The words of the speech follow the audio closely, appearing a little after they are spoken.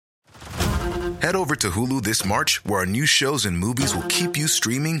Head over to Hulu this March, where our new shows and movies will keep you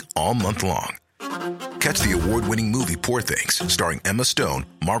streaming all month long. Catch the award-winning movie Poor Things, starring Emma Stone,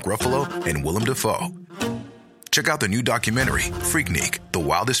 Mark Ruffalo, and Willem Dafoe. Check out the new documentary, Freaknik, The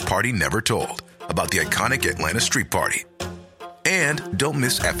Wildest Party Never Told, about the iconic Atlanta Street Party. And don't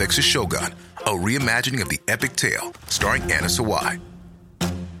miss FX's Shogun, a reimagining of the epic tale, starring Anna Sawai.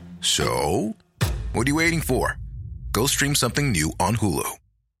 So, what are you waiting for? Go stream something new on Hulu.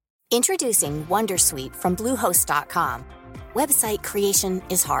 Introducing Wondersuite from Bluehost.com. Website creation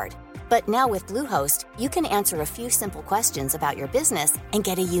is hard, but now with Bluehost, you can answer a few simple questions about your business and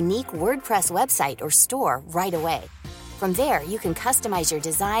get a unique WordPress website or store right away. From there, you can customize your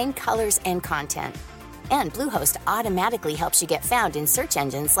design, colors, and content. And Bluehost automatically helps you get found in search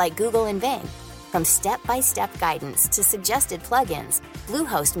engines like Google and Bing. From step-by-step guidance to suggested plugins,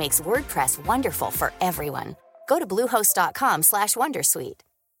 Bluehost makes WordPress wonderful for everyone. Go to bluehost.com/wondersuite.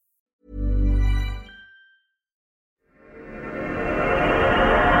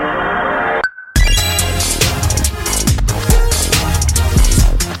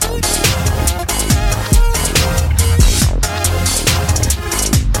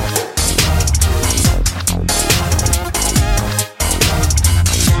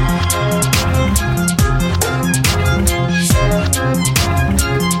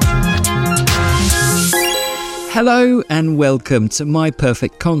 Hello and welcome to My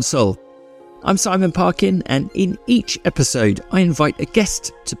Perfect Console. I'm Simon Parkin, and in each episode I invite a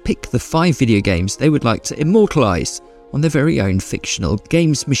guest to pick the 5 video games they would like to immortalise on their very own fictional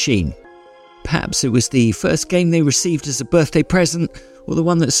games machine. Perhaps it was the first game they received as a birthday present, or the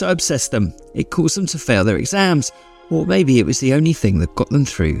one that so obsessed them it caused them to fail their exams, or maybe it was the only thing that got them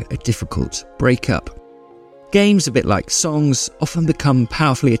through a difficult breakup. Games, a bit like songs, often become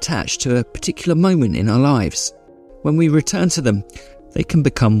powerfully attached to a particular moment in our lives. When we return to them, they can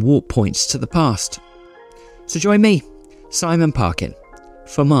become warp points to the past. So join me, Simon Parkin,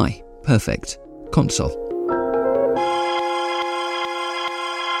 for My Perfect Console.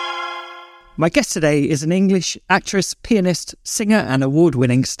 My guest today is an English actress, pianist, singer and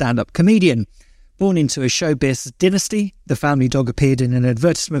award-winning stand-up comedian. Born into a showbiz dynasty, the family dog appeared in an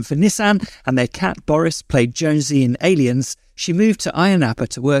advertisement for Nissan and their cat Boris played Jonesy in Aliens. She moved to Ayia Napa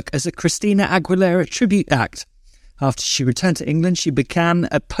to work as a Christina Aguilera tribute act. After she returned to England, she began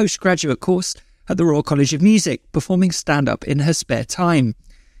a postgraduate course at the Royal College of Music, performing stand-up in her spare time.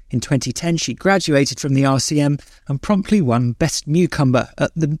 In 2010, she graduated from the RCM and promptly won Best Newcomer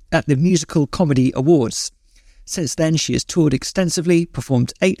at the Musical Comedy Awards. Since then, she has toured extensively,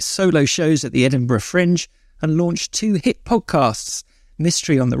 performed 8 solo shows at the Edinburgh Fringe, and launched 2 hit podcasts,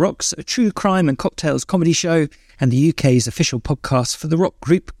 Mystery on the Rocks, a true crime and cocktails comedy show, and the UK's official podcast for the rock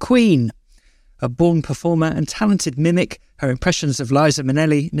group Queen. A born performer and talented mimic, her impressions of Liza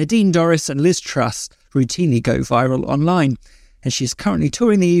Minnelli, Nadine Dorris and Liz Truss routinely go viral online, and she is currently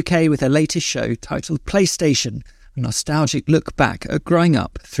touring the UK with her latest show titled PlayStation, a nostalgic look back at growing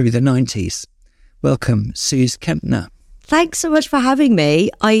up through the 90s. Welcome, Sooz Kempner. Thanks so much for having me.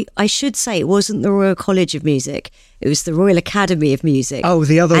 I should say it wasn't the Royal College of Music, it was the Royal Academy of Music. Oh,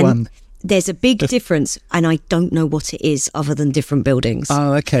 the other one. There's a big difference, and I don't know what it is other than different buildings.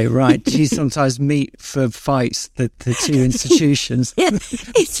 Oh, okay, right. Do you sometimes meet for fights, the 2 institutions? Yeah,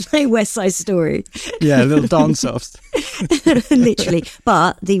 it's like West Side Story. Yeah, little dance-offs. Literally.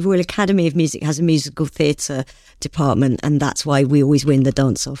 But the Royal Academy of Music has a musical theatre department, and that's why we always win the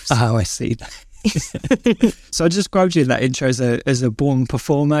dance-offs. Oh, I see. So I described you in that intro as a born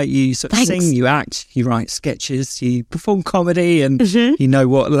performer. You sort of sing, you act, you write sketches, you perform comedy, and you know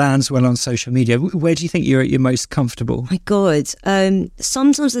what lands well on social media. Where do you think you're at your most comfortable? My God,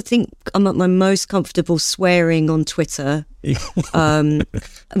 sometimes I think I'm at my most comfortable swearing on Twitter,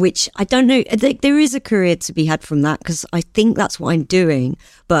 which I don't know. There is a career to be had from that, because I think that's what I'm doing,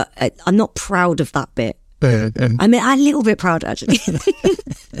 but I'm not proud of that bit. I mean, I'm a little bit proud, actually.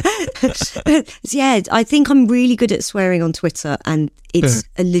 Yeah, I think I'm really good at swearing on Twitter, and it's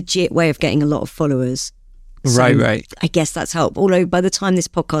a legit way of getting a lot of followers. So Right. I guess that's helped. Although by the time this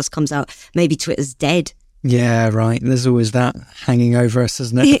podcast comes out, maybe Twitter's dead. Yeah, right. There's always that hanging over us,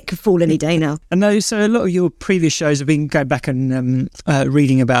 isn't it? It could fall any day now. I know. So a lot of your previous shows, have been going back and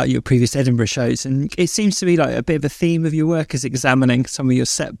reading about your previous Edinburgh shows, and it seems to be like a bit of a theme of your work is examining some of your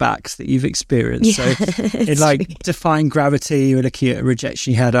setbacks that you've experienced. Yeah, so in like Defying Gravity, you were looking at a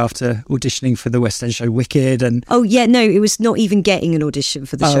rejection you had after auditioning for the West End show Wicked, and oh yeah, no, it was not even getting an audition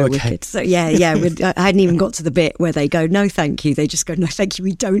for the show Wicked. So yeah, I hadn't even got to the bit where they go, no, thank you. They just go, no, thank you.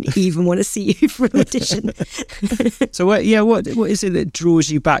 We don't even want to see you for an audition. So what is it that draws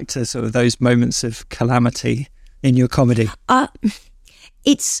you back to sort of those moments of calamity in your comedy?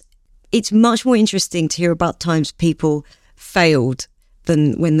 It's it's much more interesting to hear about times people failed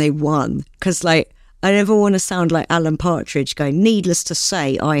than when they won. Because, like, I never want to sound like Alan Partridge going, needless to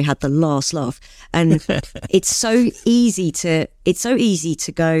say, I had the last laugh. And it's so easy to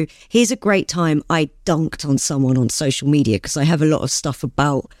go, here's a great time I dunked on someone on social media, because I have a lot of stuff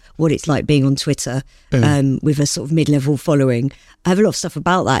about what it's like being on Twitter with a sort of mid-level following. I have a lot of stuff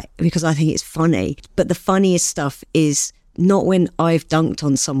about that because I think it's funny. But the funniest stuff is not when I've dunked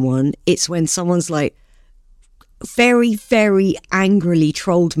on someone, it's when someone's like very, very angrily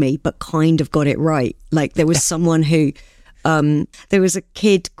trolled me, but kind of got it right. Like there was someone who, there was a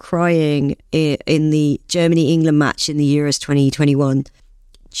kid crying in the Germany-England match in the Euros 2021.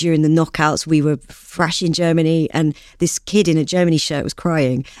 During the knockouts, we were thrashing Germany, and this kid in a Germany shirt was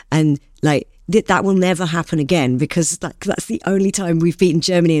crying, and like that will never happen again, because that's the only time we've beaten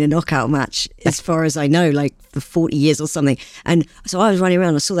Germany in a knockout match, as far as I know, like for 40 years or something. And so I was running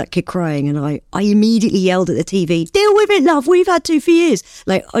around, I saw that kid crying, and I immediately yelled at the TV, "Deal with it, love, we've had to for years."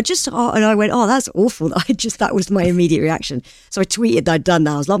 Like and I went, "Oh, that's awful." That was my immediate reaction. So I tweeted that I'd done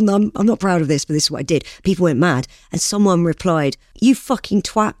that. I was like, "No, I'm not proud of this, but this is what I did." People went mad, and someone replied, "You fucking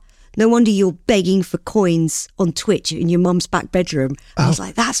twat. No wonder you're begging for coins on Twitch in your mum's back bedroom." I was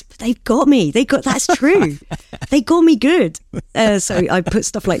like, they've got me. That's true. They got me good. So I put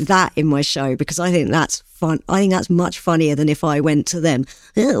stuff like that in my show because I think that's fun. I think that's much funnier than if I went to them,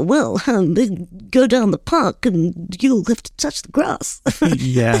 "Oh, well, go down the park and you'll have to touch the grass."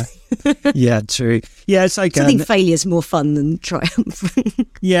 Yeah, true. Yeah, it's like I think failure's more fun than triumph.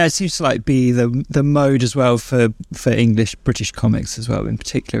 Yeah, it seems to like be the mode as well for English British comics as well in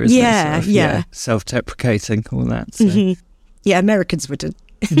particular, isn't it? Sort of, self-deprecating, all that. So. Mm-hmm. Yeah, Americans wouldn't.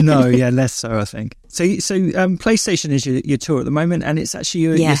 No, less so, I think. So PlayStation is your tour at the moment, and it's actually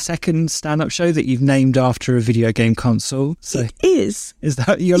your second stand-up show that you've named after a video game console. So it is. Is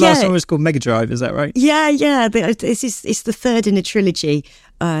that your last one was called Mega Drive? Is that right? Yeah. It's the third in a trilogy,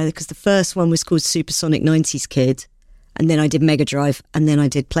 because the first one was called Supersonic 90s Kid, and then I did Mega Drive, and then I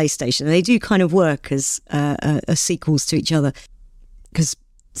did PlayStation. And they do kind of work as sequels to each other, because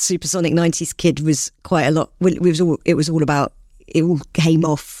Supersonic 90s Kid was quite a lot. It was all about. It all came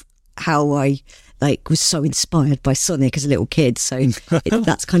off how I was so inspired by Sonic as a little kid. So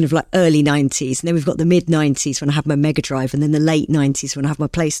that's kind of like early 90s. And then we've got the mid 90s when I have my Mega Drive, and then the late 90s when I have my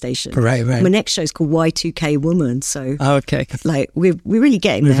PlayStation. Right. My next show is called Y2K Woman. So okay, we're really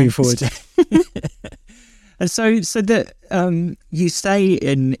getting moving there. Forward. And so that you stay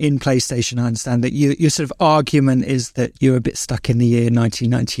in PlayStation. I understand that your sort of argument is that you're a bit stuck in the year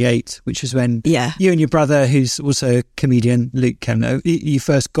 1998, which was when you and your brother, who's also a comedian, Luke Kempner, you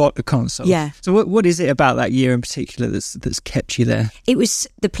first got a console. Yeah. So what is it about that year in particular that's kept you there? It was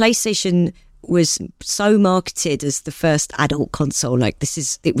the PlayStation was so marketed as the first adult console.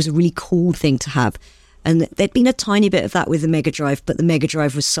 It was a really cool thing to have, and there'd been a tiny bit of that with the Mega Drive, but the Mega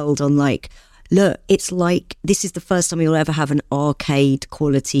Drive was sold on look, it's like this is the first time you'll ever have an arcade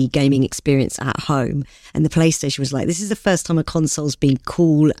quality gaming experience at home. And the PlayStation was like, this is the first time a console's been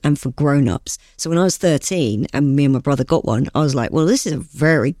cool and for grown-ups. So when I was 13 and me and my brother got one, I was like, well, this is a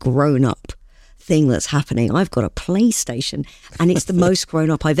very grown-up thing that's happening. I've got a PlayStation, and it's the most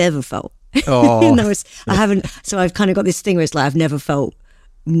grown-up I've ever felt. Oh. I haven't. So I've kind of got this thing where it's like I've never felt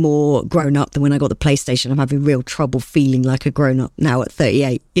more grown up than when I got the PlayStation. I'm having real trouble feeling like a grown up now at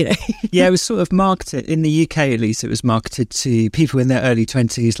 38, Yeah, it was sort of marketed, in the UK at least, it was marketed to people in their early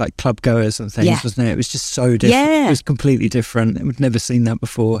 20s, like club goers and things, wasn't it? It was just so different. Yeah. It was completely different. We'd never seen that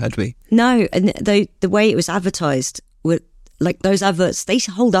before, had we? No, and the way it was advertised, were like those adverts, they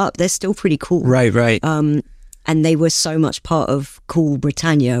hold up. They're still pretty cool. Right. And they were so much part of Cool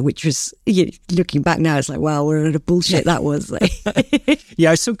Britannia, which was, looking back now, it's like, wow, what a bullshit that was. Yeah,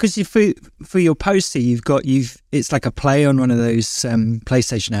 I saw, because for your poster, it's like a play on one of those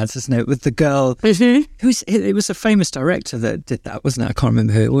PlayStation ads, isn't it? With the girl, it was a famous director that did that, wasn't it? I can't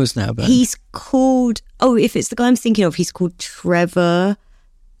remember who it was now. But he's called, if it's the guy I'm thinking of, he's called Trevor.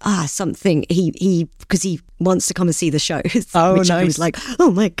 Something. He because he wants to come and see the show. Which nice. I was like,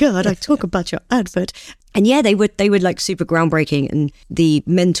 oh my God, I talk about your advert. And yeah, they were like super groundbreaking. And the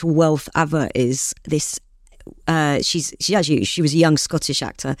mental wealth advert is this. She was a young Scottish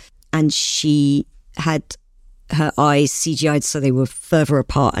actor, and she had her eyes CGI'd so they were further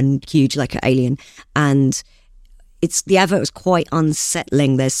apart and huge like an alien. And the advert was quite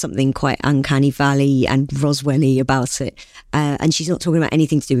unsettling. There's something quite uncanny valley and Roswell-y about it. And she's not talking about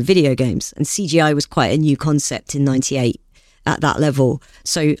anything to do with video games. And CGI was quite a new concept in 98 at that level.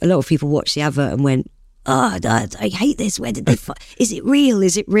 So a lot of people watched the advert and went, oh, Dad, I hate this. Where did they is it real?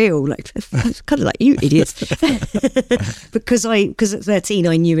 Is it real? Like, kind of like you idiots. because at 13,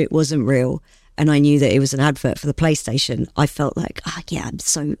 I knew it wasn't real. And I knew that it was an advert for the PlayStation. I felt like, I'm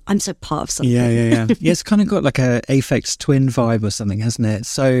so part of something. Yeah. It's kind of got like a Aphex Twin vibe or something, hasn't it?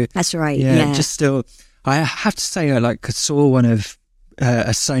 So that's right. Yeah. Just still, I have to say, I saw one of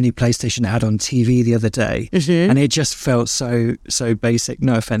a Sony PlayStation ad on TV the other day, and it just felt so basic.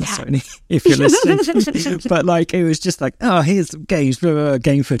 No offense, Sony, if you're listening, but like it was just like, oh, here's games, blah, blah, blah,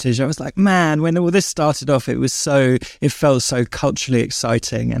 game footage. I was like, man, when all this started off, it felt so culturally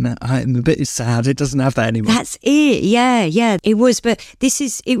exciting, and I'm a bit sad it doesn't have that anymore. That's it. Yeah, it was. But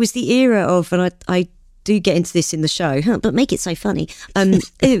it was the era of, and I do get into this in the show, but make it so funny.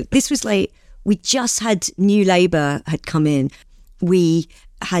 This was like, we just had New Labour had come in. We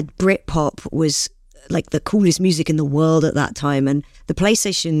had Britpop was like the coolest music in the world at that time, and the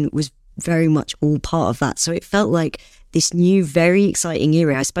PlayStation was very much all part of that. So it felt like this new, very exciting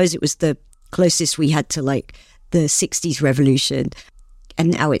era. I suppose it was the closest we had to like the 60s revolution. And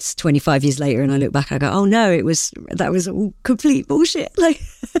now it's 25 years later, and I look back, I go, oh no, that was all complete bullshit. Like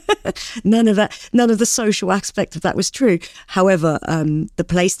none of the social aspect of that was true. However, the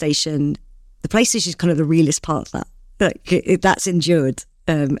PlayStation is kind of the realest part of that. Like, that's endured.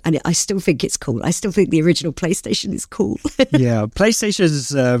 And I still think it's cool. I still think the original PlayStation is cool. Yeah,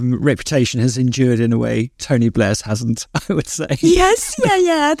 PlayStation's reputation has endured in a way Tony Blair's hasn't, I would say. Yes,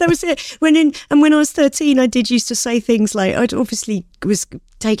 yeah, that was it. When I was 13, I did used to say things like, I obviously was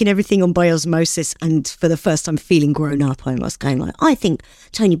taking everything on by osmosis, and for the first time feeling grown up, I was going like, I think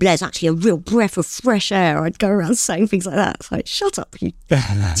Tony Blair's actually a real breath of fresh air. I'd go around saying things like that. It's like, shut up, you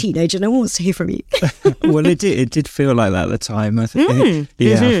teenager, no one wants to hear from you. Well, it did feel like that at the time, I think.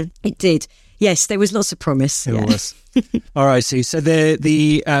 Yeah. It did. Yes, there was lots of promise. It was. All right, Sue. So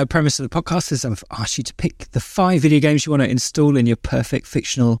the premise of the podcast is I've asked you to pick the 5 video games you want to install in your perfect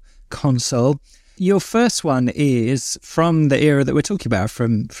fictional console. Your first one is from the era that we're talking about,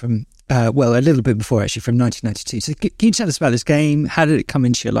 from a little bit before, actually, from 1992. So can you tell us about this game? How did it come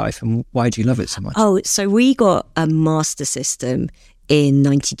into your life, and why do you love it so much? Oh, so we got a Master System in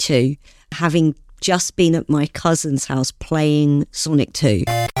 92, having just been at my cousin's house playing Sonic 2.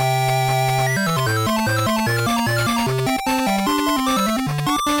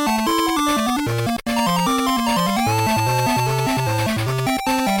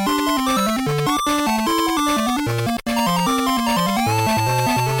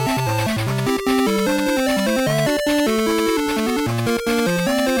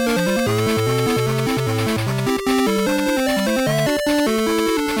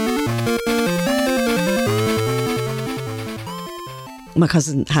 My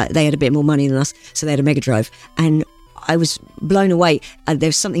cousin, they had a bit more money than us, so they had a Mega Drive, and I was blown away.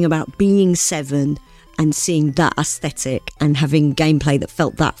 There's something about being 7 and seeing that aesthetic and having gameplay that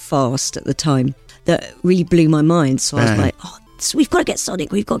felt that fast at the time that really blew my mind. So I was like, oh, so we've got to get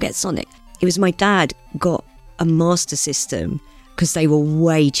Sonic. It was my dad got a Master System because they were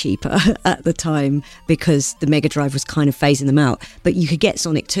way cheaper at the time, because the Mega Drive was kind of phasing them out. But you could get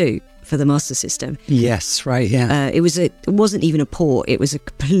Sonic 2 for the Master System. Yes, right, yeah. It wasn't even a port. It was a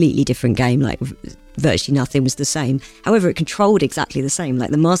completely different game. Like, virtually nothing was the same. However, it controlled exactly the same. Like,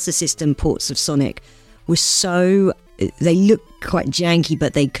 the Master System ports of Sonic were they look quite janky,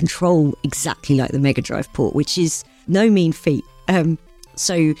 but they control exactly like the Mega Drive port, which is no mean feat.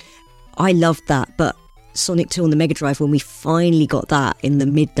 So I loved that. But Sonic 2 on the Mega Drive, when we finally got that in the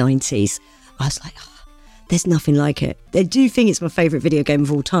mid-90s, I was like, there's nothing like it. I do think it's my favourite video game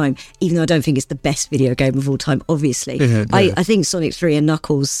of all time, even though I don't think it's the best video game of all time, obviously. Yeah. I think Sonic 3 and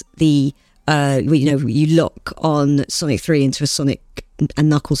Knuckles, you lock on Sonic 3 into a Sonic and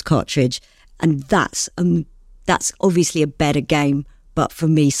Knuckles cartridge, and that's obviously a better game. But for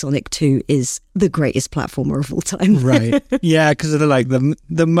me, Sonic 2 is the greatest platformer of all time. Right. Yeah, because of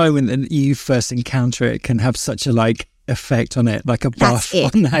the moment that you first encounter it can have such a effect on it, like a buff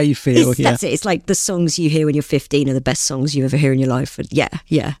on how you feel. That's it. It's like the songs you hear when you're 15 are the best songs you ever hear in your life. And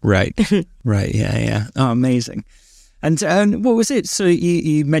yeah. Right. Right. Yeah. Oh, amazing. And what was it? So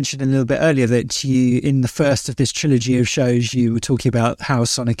you mentioned a little bit earlier that in the first of this trilogy of shows, you were talking about how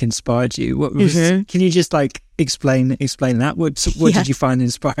Sonic inspired you. What was? Mm-hmm. Can you just explain that? What did you find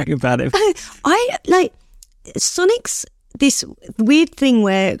inspiring about it? I like Sonic's this weird thing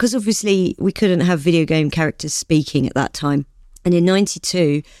where, because obviously we couldn't have video game characters speaking at that time, and in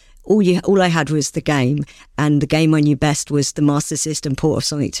 92. All I had was the game, and the game I knew best was the Master System port of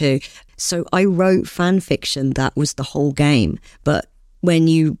Sonic 2. So I wrote fan fiction that was the whole game. But when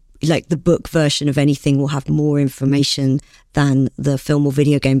you like the book version of anything will have more information than the film or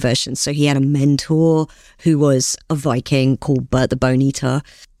video game version. So he had a mentor who was a Viking called Bert the Bone Eater.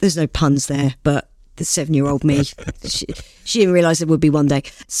 There's no puns there, but the 7-year-old me, she didn't realise it would be one day.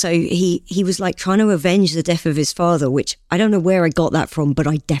 So he was like trying to avenge the death of his father, which I don't know where I got that from, but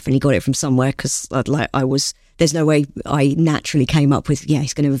I definitely got it from somewhere, because there's no way I naturally came up with,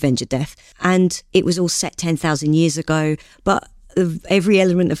 he's going to avenge a death. And it was all set 10,000 years ago, but every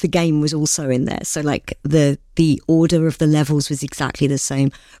element of the game was also in there. So like the order of the levels was exactly the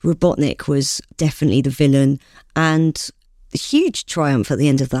same. Robotnik was definitely the villain, and a huge triumph at the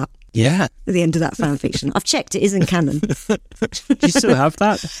end of that. Yeah. At the end of that fan fiction. I've checked, it isn't canon. Do you still have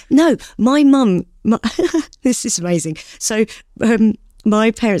that? No, my mum, this is amazing. So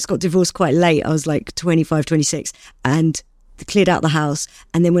my parents got divorced quite late. I was like 25, 26, and cleared out the house.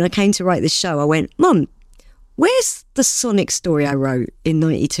 And then when I came to write this show, I went, Mum, where's the Sonic story I wrote in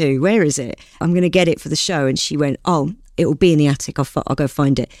 92? Where is it? I'm going to get it for the show. And she went, oh, it'll be in the attic. I'll go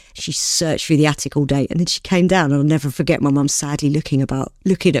find it. She searched through the attic all day, and then she came down, and I'll never forget my mum sadly looking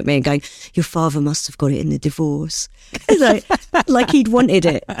at me and going, your father must have got it in the divorce. like he'd wanted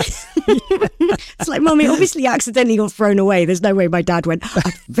it. It's like, Mum, it obviously accidentally got thrown away. There's no way my dad went,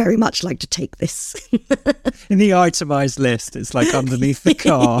 I'd very much like to take this. In the itemised list, it's like underneath the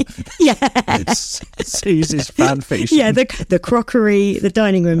car. Yeah. It's Sooz's fan fiction. Yeah, the crockery, the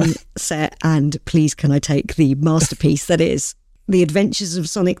dining room set, and please can I take the masterpiece that is The Adventures of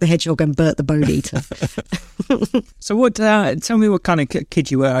Sonic the Hedgehog and Bert the Bone Eater. So tell me what kind of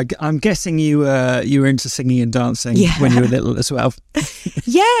kid you were. I'm guessing you were into singing and dancing when you were little as well.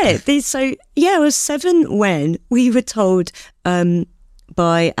 I was 7 when we were told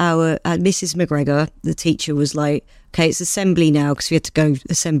by our Mrs. McGregor, the teacher, was like, okay, it's assembly now, because we had to go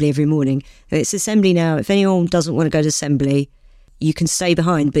assembly every morning. It's assembly now. If anyone doesn't want to go to assembly, you can stay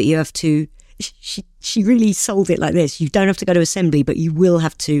behind, but you have to... She really sold it like this. You don't have to go to assembly, but you will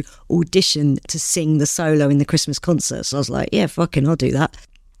have to audition to sing the solo in the Christmas concert. So I was like, yeah, fucking, I'll do that.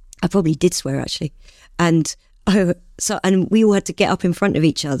 I probably did swear, actually. And we all had to get up in front of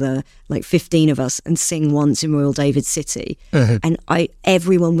each other, like 15 of us, and sing Once in Royal David City. Uh-huh. And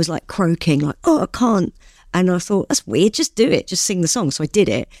everyone was like croaking, like, oh, I can't. And I thought, that's weird, just do it, just sing the song. So I did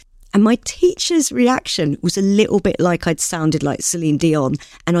it. And my teacher's reaction was a little bit like I'd sounded like Celine Dion.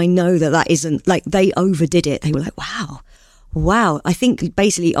 And I know that isn't, like, they overdid it. They were like, wow. I think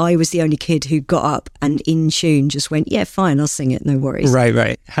basically I was the only kid who got up and in tune just went, yeah, fine, I'll sing it, no worries.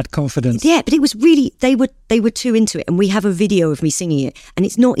 Right. Had confidence. Yeah, but it was really, they were too into it. And we have a video of me singing it. And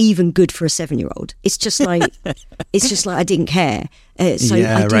it's not even good for a 7-year-old. It's just like, I didn't care. I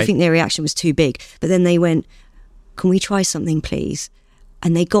do think their reaction was too big. But then they went, can we try something, please?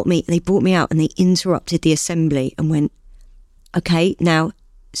 And they brought me out, and they interrupted the assembly and went, okay, now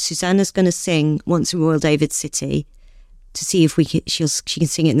Susanna's going to sing Once in Royal David City to see if she can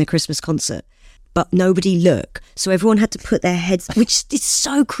sing it in the Christmas concert. But nobody look. So everyone had to put their heads, which is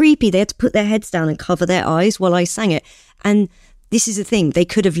so creepy. They had to put their heads down and cover their eyes while I sang it. And this is the thing, they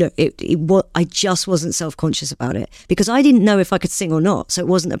could have looked, I just wasn't self-conscious about it, because I didn't know if I could sing or not. So it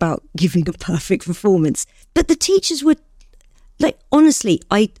wasn't about giving a perfect performance. But the teachers were, like, honestly,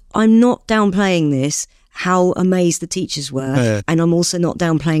 I'm not downplaying this, how amazed the teachers were. And I'm also not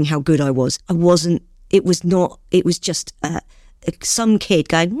downplaying how good I was. It was just some kid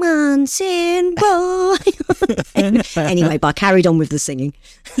going, Munson boy. Anyway, but I carried on with the singing.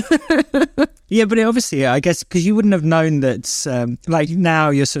 Yeah, but obviously, I guess, because you wouldn't have known that, like, now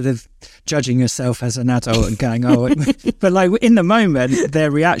you're sort of judging yourself as an adult and going, but like in the moment,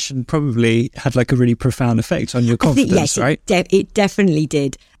 their reaction probably had like a really profound effect on your confidence, right? It definitely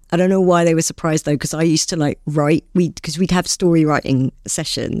did. I don't know why they were surprised though, because I used to like write, because we'd have story writing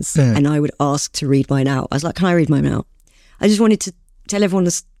sessions and I would ask to read mine out. I was like, can I read mine out? I just wanted to tell everyone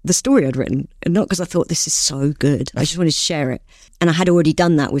the story I'd written, and not because I thought this is so good. I just wanted to share it. And I had already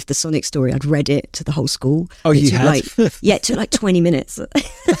done that with the Sonic story. I'd read it to the whole school. Oh, you had? It took like 20 minutes.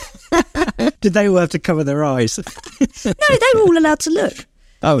 Did they all have to cover their eyes? No, they were all allowed to look.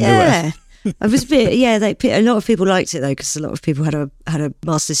 Oh, yeah. No way. I was a bit, a lot of people liked it though, because a lot of people had a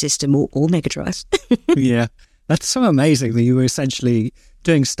Master System or Mega Drive. Yeah. That's so amazing that you were essentially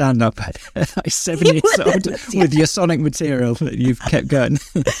doing stand-up at like 7 years old with your Sonic material that you've kept going.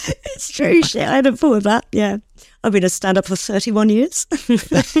 It's true, shit. I hadn't thought of that. Yeah. I've been a stand-up for 31 years.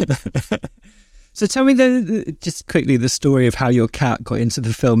 So tell me just quickly the story of how your cat got into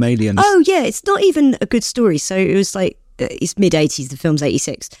the film Aliens. Oh, yeah. It's not even a good story. So it was like, it's mid-80s, the film's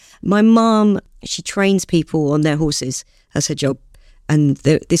 86. My mum, she trains people on their horses. That's her job. And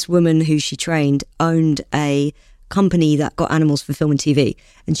this woman who she trained owned a company that got animals for film and TV.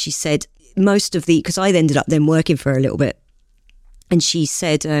 And she said because I ended up then working for her a little bit. And she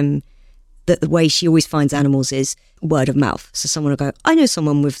said that the way she always finds animals is word of mouth. So someone will go, I know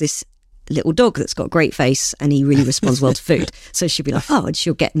someone with this little dog that's got a great face and he really responds well to food. So she'll be like, and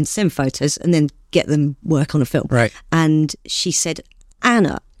she'll get and send photos and then get them work on a film. Right. And she said,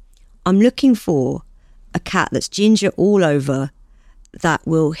 Anna, I'm looking for a cat that's ginger all over that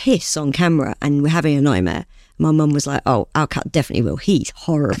will hiss on camera, and we're having a nightmare. My mum was like, oh, our cat definitely will. He's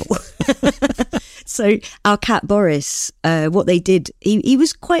horrible. So our cat Boris, what they did, he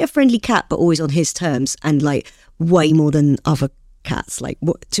was quite a friendly cat, but always on his terms, and like way more than other cats, like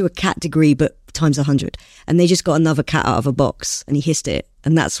to a cat degree, but times 100. And they just got another cat out of a box and he hissed it.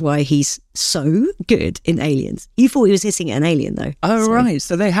 And that's why he's so good in Aliens. You thought he was hissing at an alien though. Oh, so. Right.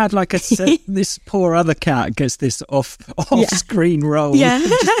 So they had like this poor other cat gets this off-screen role. Yeah.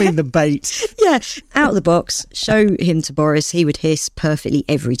 Just being the bait. Yeah. Out of the box, show him to Boris. He would hiss perfectly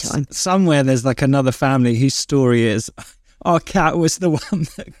every time. Somewhere there's like another family whose story is, our cat was the one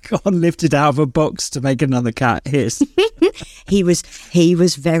that got lifted out of a box to make another cat hiss. He was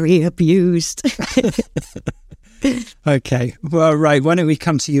very abused. Okay, well, right. Why don't we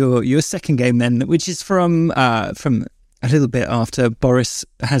come to your second game then, which is from a little bit after Boris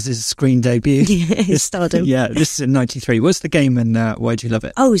has his screen debut. His stardom. Yeah, this is in '93. What's the game and why do you love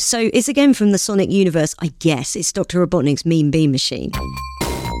it? Oh, so it's a game from the Sonic universe, I guess. It's Dr. Robotnik's Mean Bean Machine.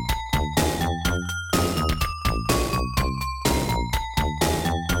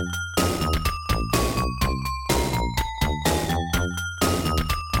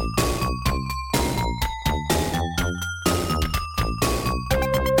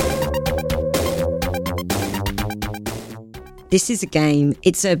 This is a game.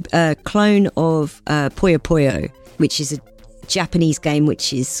 It's a clone of Puyo Puyo, which is a Japanese game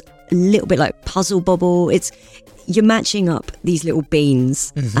which is a little bit like Puzzle Bobble. You're matching up these little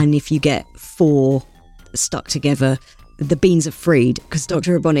beans, and if you get 4 stuck together, the beans are freed, because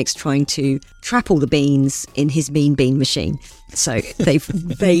Dr. Robotnik's trying to trap all the beans in his Mean Bean Machine. So they've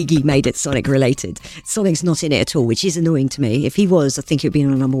vaguely made it Sonic related. Sonic's not in it at all, which is annoying to me. If he was, I think it would be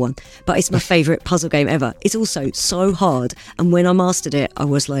on number 1. But it's my favourite puzzle game ever. It's also so hard. And when I mastered it, I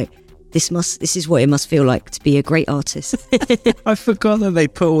was like, this is what it must feel like to be a great artist. I forgot that they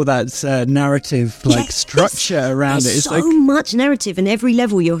put all that narrative structure around it. It's so much narrative, and every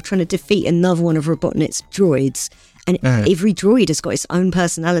level you're trying to defeat another one of Robotnik's droids. And every droid has got its own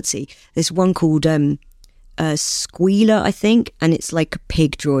personality. There's one called Squealer, I think, and it's like a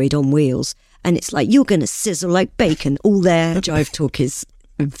pig droid on wheels. And it's like, you're going to sizzle like bacon. All their jive talk is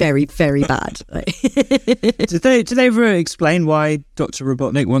very, very bad. Did they ever explain why Dr.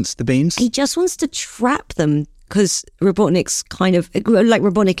 Robotnik wants the beans? He just wants to trap them, because Robotnik's kind of, like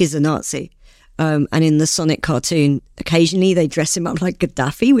Robotnik is a Nazi. And in the Sonic cartoon, occasionally they dress him up like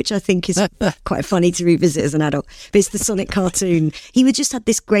Gaddafi, which I think is quite funny to revisit as an adult. But it's the Sonic cartoon. He would just had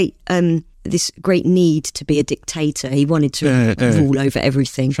this great need to be a dictator. He wanted to rule over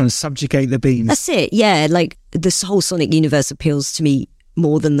everything. Trying to subjugate the beans. That's it, yeah. Like, this whole Sonic universe appeals to me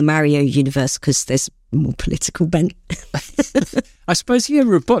more than the Mario universe, because there's more political bent. I suppose,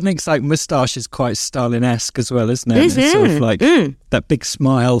 Robotnik's moustache is quite Stalin-esque as well, isn't it? It's sort of like that big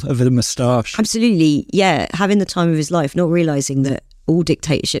smile over the moustache. Absolutely, yeah. Having the time of his life, not realising that all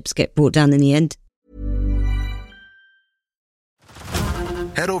dictatorships get brought down in the end.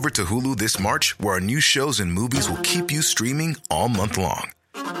 Head over to Hulu this March, where our new shows and movies will keep you streaming all month long.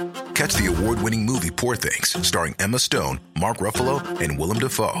 Catch the award-winning movie Poor Things, starring Emma Stone, Mark Ruffalo, and Willem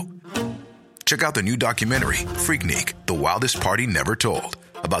Dafoe. Check out the new documentary, Freaknik, The Wildest Party Never Told,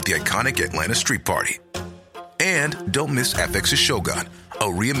 about the iconic Atlanta Street Party. And don't miss FX's Shogun, a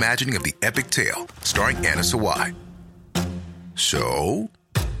reimagining of the epic tale, starring Anna Sawai. So,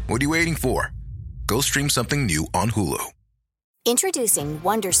 what are you waiting for? Go stream something new on Hulu. Introducing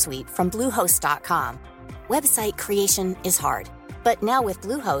Wondersuite from Bluehost.com. Website creation is hard, but now with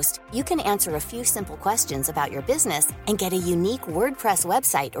Bluehost, you can answer a few simple questions about your business and get a unique WordPress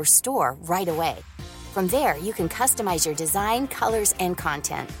website or store right away. From there, you can customize your design, colors, and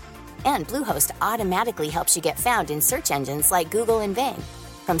content. And Bluehost automatically helps you get found in search engines like Google and Bing.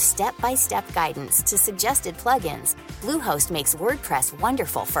 From step-by-step guidance to suggested plugins, Bluehost makes WordPress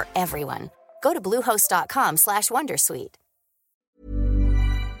wonderful for everyone. Go to bluehost.com/wondersuite.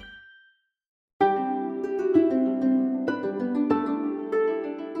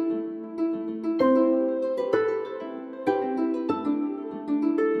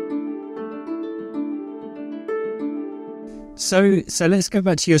 So let's go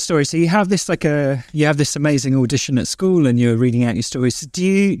back to your story. So you have this amazing audition at school, and you're reading out your stories. Do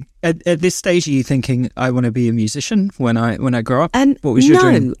you at this stage are you thinking I want to be a musician when I grow up? What was your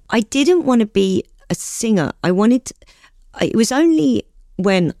dream? No, I didn't want to be a singer. It was only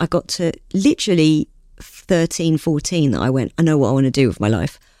when I got to literally 13, 14 that I went, I know what I want to do with my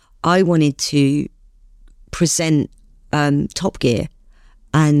life. I wanted to present Top Gear,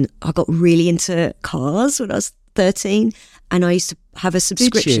 and I got really into cars when I was 13, and I used to have a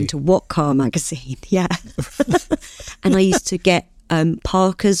subscription to What Car magazine. Yeah. And I used to get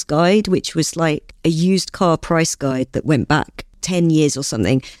Parker's Guide, which was like a used car price guide that went back 10 years or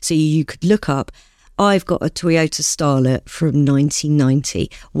something. So you could look up, I've got a Toyota Starlet from 1990.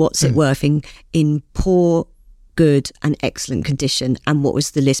 What's it worth in poor, good and excellent condition? And what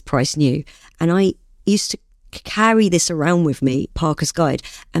was the list price new? And I used to carry this around with me, Parker's Guide.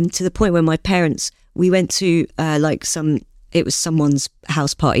 And to the point where my parents, we went to it was someone's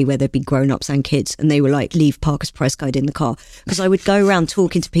house party where there'd been grown-ups and kids, and they were like, leave Parker's price guide in the car. Because I would go around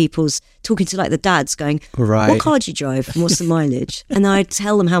talking to like the dads, going, what car do you drive and what's the mileage? And I'd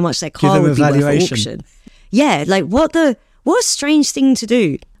tell them how much their car would be worth at auction. Yeah, like what a strange thing to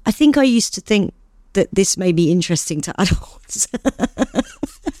do. I think I used to think that this may be interesting to adults.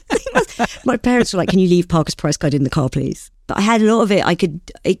 My parents were like, can you leave Parker's price guide in the car, please? But I had a lot of it.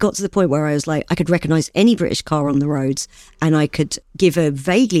 It got to the point where I was like, I could recognise any British car on the roads, and I could give a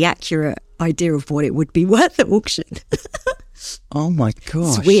vaguely accurate idea of what it would be worth at auction. Oh my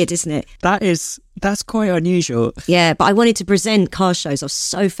gosh. It's weird, isn't it? That's quite unusual. Yeah, but I wanted to present car shows. I was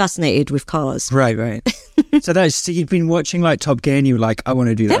so fascinated with cars. Right. So you've been watching like Top Gear, and you were like, I want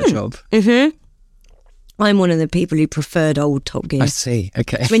to do that job. Mm-hmm. I'm one of the people who preferred old Top Gear. I see,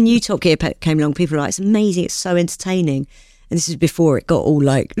 okay. When new Top Gear came along, people were like, it's amazing, it's so entertaining. And this is before it got all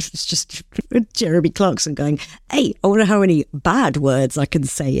like, it's just Jeremy Clarkson going, hey, I wonder how many bad words I can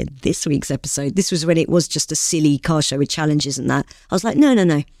say in this week's episode. This was when it was just a silly car show with challenges and that. I was like,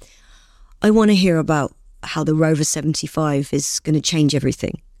 no. I want to hear about how the Rover 75 is going to change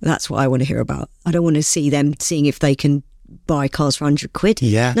everything. That's what I want to hear about. I don't want to see them seeing if they can buy cars for 100 quid.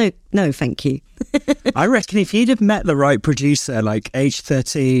 Yeah. No, thank you. I reckon if you'd have met the right producer, like age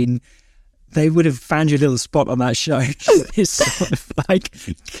 13, they would have found you a little spot on that show. It's sort of like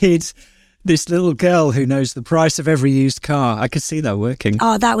kids, this little girl who knows the price of every used car. I could see that working.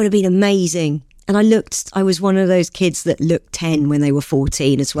 Oh, that would have been amazing. And I was one of those kids that looked 10 when they were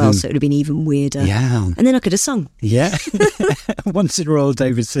 14 as well, so it would have been even weirder. Yeah. And then I could have sung. Yeah. Once in Royal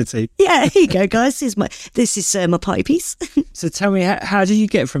David City. Yeah, here you go, guys. This is my party piece. So tell me, how did you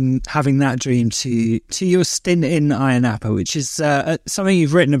get from having that dream to your stint in Ayia Napa, which is something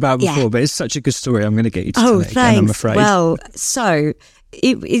you've written about before, but it's such a good story. I'm going to get you to tell it again, I'm afraid. Well, so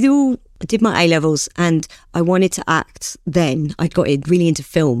it all... I did my A-levels and I wanted to act then. I got really into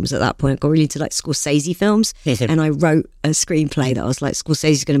films at that point. I got really into like Scorsese films and I wrote a screenplay that I was like,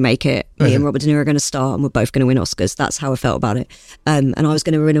 Scorsese's going to make it. Me and Robert De Niro are going to star and we're both going to win Oscars. That's how I felt about it. And I was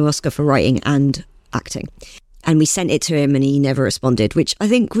going to win an Oscar for writing and acting. And we sent it to him and he never responded, which I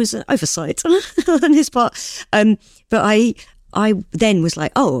think was an oversight on his part. But I then was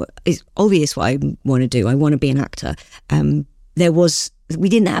like, oh, it's obvious what I want to do. I want to be an actor. We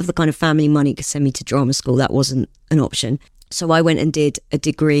didn't have the kind of family money to send me to drama school. That wasn't an option. So I went and did a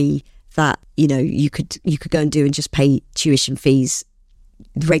degree that, you could go and do and just pay tuition fees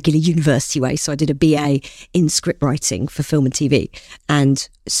the regular university way. So I did a BA in script writing for film and TV and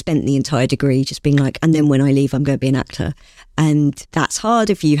spent the entire degree just being like, and then when I leave, I'm going to be an actor. And that's hard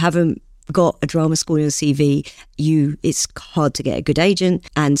if you haven't got a drama school in your CV. It's hard to get a good agent.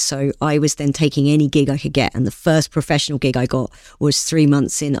 And so I was then taking any gig I could get. And the first professional gig I got was 3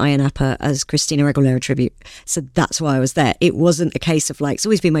 months in Ayia Napa as Christina Aguilera tribute. So that's why I was there. It wasn't a case of like, it's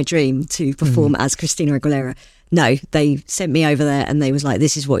always been my dream to perform as Christina Aguilera. No, they sent me over there and they was like,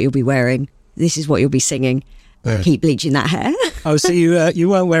 this is what you'll be wearing. This is what you'll be singing. Keep bleaching that hair. Oh, so you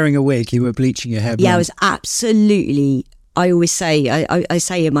weren't wearing a wig, you were bleaching your hair blonde. Yeah, I was absolutely... I always say, I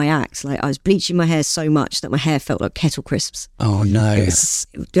say in my act, like I was bleaching my hair so much that my hair felt like Kettle Crisps. Oh no. It was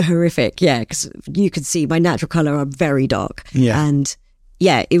horrific, yeah, because you could see my natural colour, I'm very dark. Yeah. And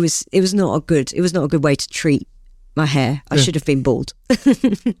yeah, it was not a good way to treat my hair. I should have been bald.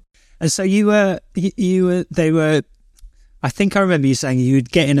 And so I think I remember you saying you would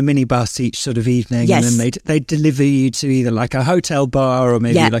get in a minibus each sort of evening, and then they'd deliver you to either like a hotel bar or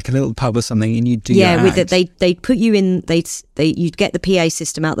maybe like a little pub or something, and you'd do your act. With it, they'd put you in. You'd get the PA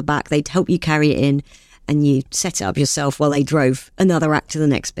system out the back. They'd help you carry it in, and you set it up yourself while they drove another act to the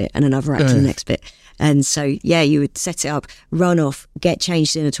next bit and another act to the next bit. And so you would set it up, run off, get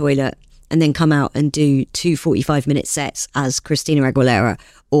changed in a toilet, and then come out and do 2 45-minute sets as Christina Aguilera,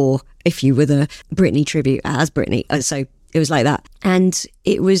 or if you were the Britney tribute, as Britney. So it was like that. And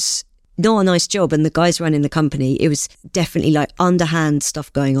it was not a nice job, and the guys running the company, it was definitely like underhand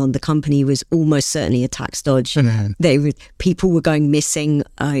stuff going on. The company was almost certainly a tax dodge. People were going missing.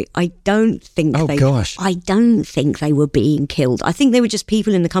 I don't think I don't think they were being killed. I think they were just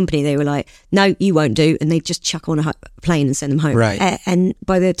people in the company. They were like, no, you won't do, and they'd just chuck on a plane and send them home. Right. And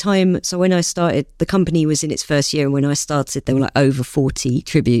by the time, so when I started, the company was in its first year, and when I started there were like over 40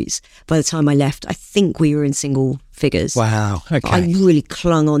 tributes. By the time I left, I think we were in single figures. Wow. Okay. I really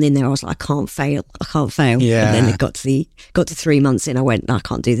clung on in there. I was like, I can't fail. Yeah. And then it got to 3 months in. I went, no, I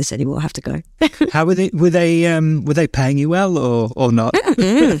can't do this anymore. I have to go. How were they? Were they paying you well or not?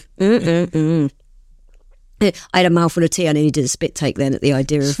 I had a mouthful of tea. I nearly did a spit take then at the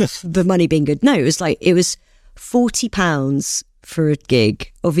idea of the money being good. No, it was £40 for a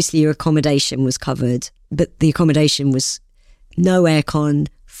gig. Obviously, your accommodation was covered, but the accommodation was no aircon,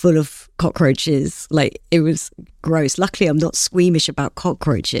 full of cockroaches. Like, it was gross. Luckily, I'm not squeamish about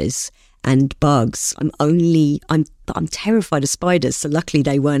cockroaches and bugs. I'm terrified of spiders. So luckily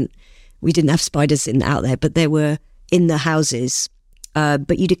we didn't have spiders out there, but there were in the houses.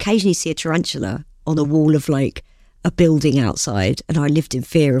 But you'd occasionally see a tarantula on a wall of like a building outside, and I lived in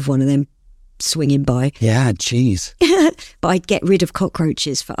fear of one of them swinging by. Yeah, jeez. But I'd get rid of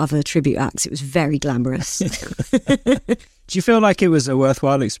cockroaches for other tribute acts. It was very glamorous. Do you feel like it was a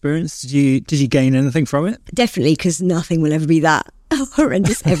worthwhile experience? Did you gain anything from it? Definitely, because nothing will ever be that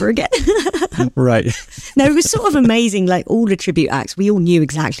horrendous ever again. Right. No, it was sort of amazing. Like, all the tribute acts, we all knew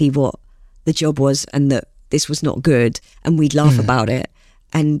exactly what the job was and that this was not good, and we'd laugh about it,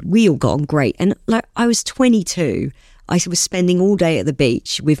 and we all got on great. And like, I was 22. I was spending all day at the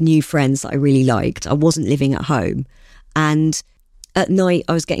beach with new friends that I really liked. I wasn't living at home, and at night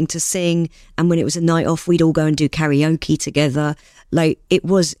I was getting to sing, and when it was a night off, we'd all go and do karaoke together. Like, it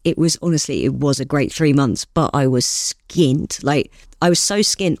was honestly, it was a great 3 months, but I was skint. Like, I was so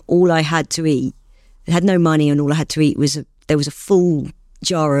skint, all I had to eat, I had no money, and all I had to eat was there was a full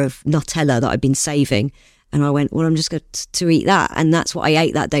jar of Nutella that I'd been saving, and I went, well, I'm just going to eat that, and that's what I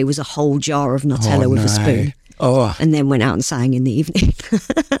ate that day, was a whole jar of Nutella with a spoon. Oh. And then went out and sang in the evening.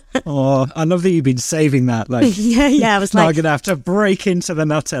 Oh, I love that you've been saving that. Like, yeah, I was like, I'm going to have to break into the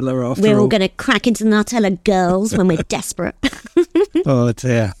Nutella after we're all all. going to crack into the Nutella, girls, when we're desperate. Oh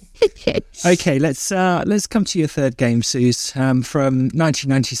dear. Okay, let's come to your third game, Sooz, from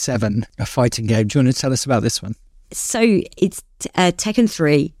 1997, a fighting game. Do you want to tell us about this one? So it's Tekken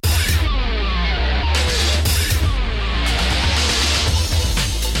 3.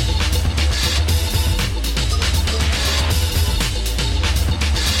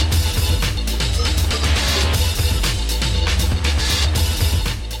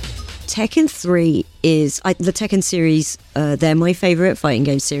 Tekken 3 is the Tekken series. They're my favourite fighting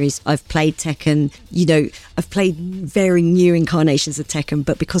game series. I've played Tekken, I've played very new incarnations of Tekken,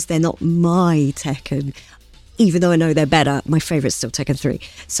 but because they're not my Tekken, even though I know they're better, my favourite's still Tekken 3.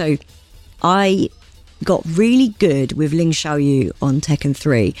 So I got really good with Ling Xiaoyu on Tekken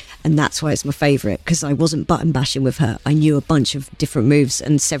 3, and that's why it's my favourite, because I wasn't button bashing with her. I knew a bunch of different moves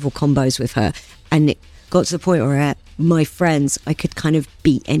and several combos with her, and it got to the point where my friends, I could kind of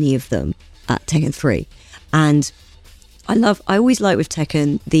beat any of them at Tekken 3. And I always like with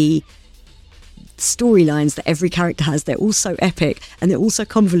Tekken the storylines that every character has. They're all so epic, and they're also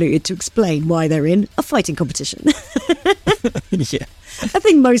convoluted to explain why they're in a fighting competition. Yeah. I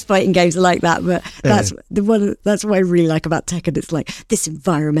think most fighting games are like that, but that's what I really like about Tekken. It's like, this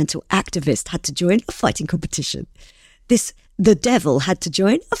environmental activist had to join a fighting competition. The devil had to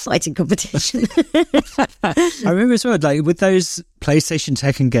join a fighting competition. I remember as well, like with those PlayStation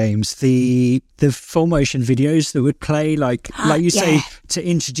Tekken games, the full motion videos that would play, like you say, to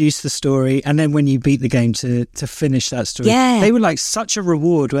introduce the story, and then when you beat the game to finish that story, they were like such a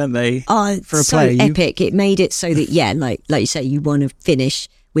reward, weren't they? For a player, epic. It made it so that like you say, you want to finish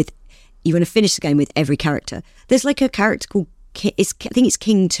the game with every character. There's like a character called I think it's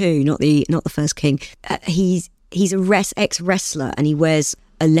King 2, not the first King. He's a ex-wrestler, and he wears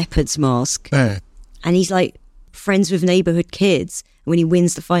a leopard's mask. And he's like friends with neighbourhood kids. And when he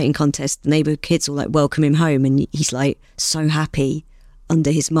wins the fighting contest, the neighbourhood kids will like welcome him home, and he's like so happy under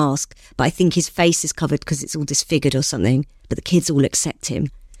his mask. But I think his face is covered because it's all disfigured or something. But the kids all accept him.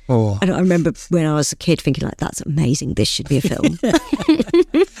 Oh. And I remember when I was a kid thinking like, that's amazing. This should be a film.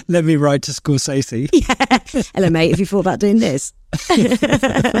 Let me write to Scorsese. Yeah. Hello, mate. Have you thought about doing this?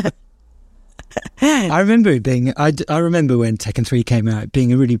 I remember it being. I remember when Tekken 3 came out, it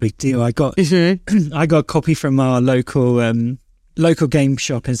being a really big deal. I got I got a copy from our local local game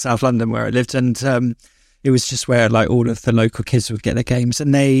shop in South London where I lived, and it was just where like all of the local kids would get their games,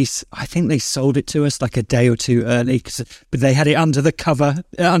 and I think they sold it to us like a day or two early, but they had it under the cover,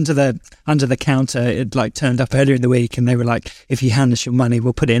 under the counter. It like turned up earlier in the week, and they were like, "If you hand us your money,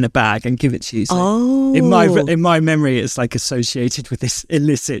 we'll put it in a bag and give it to you." So in my memory, it's like associated with this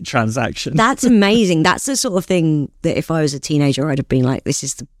illicit transaction. That's amazing. That's the sort of thing that if I was a teenager, I'd have been like, "This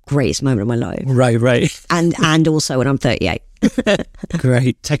is the greatest moment of my life." Right. And also when I'm 38.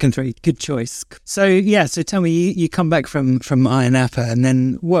 Great. Tekken 3, good choice. So tell me, you come back from Iron Appa, and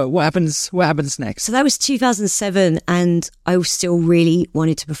then what happens next? So that was 2007, and I still really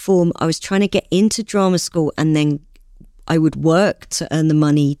wanted to perform. I was trying to get into drama school, and then I would work to earn the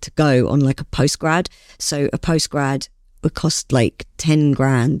money to go on like a postgrad. So a postgrad would cost like 10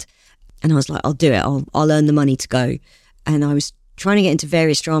 grand, and I was like, I'll do it. I'll earn the money to go. And I was trying to get into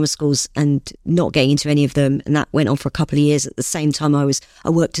various drama schools and not getting into any of them, and that went on for a couple of years. At the same time, I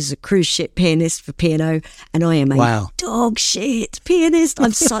worked as a cruise ship pianist for P&O, and I am a dog shit pianist.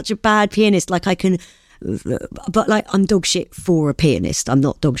 I'm such a bad pianist. Like but like I'm dog shit for a pianist. I'm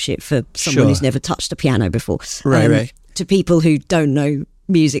not dog shit for someone who's never touched a piano before. Right. To people who don't know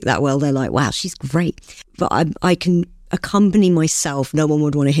music that well, they're like, "Wow, she's great." But I can accompany myself. No one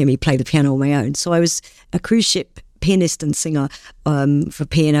would want to hear me play the piano on my own. So I was a cruise ship pianist and singer for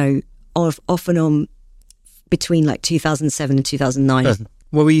P&O off and on between like 2007 and 2009.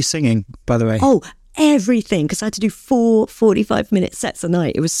 What were you singing, by the way? Oh, everything, because I had to do 4 45-minute sets a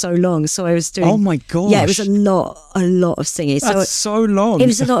night. It was so long. So I was doing... Oh my gosh. Yeah, it was a lot of singing. That's so long. It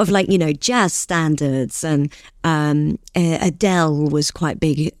was a lot of like, jazz standards, and Adele was quite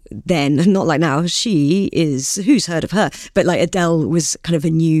big then, not like now. Who's heard of her? But like Adele was kind of a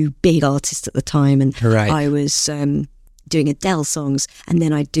new big artist at the time, and I was doing Adele songs, and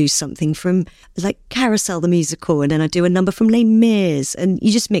then I'd do something from like Carousel the musical, and then I'd do a number from Les Mis, and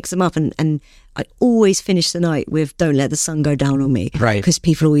you just mix them up, and I'd always finish the night with Don't Let the Sun Go Down on Me, right? Because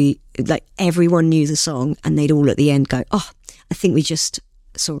everyone knew the song, and they'd all at the end go, "Oh, I think we just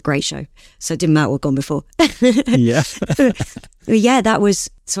saw a great show." So it didn't matter what gone before. Yeah. So I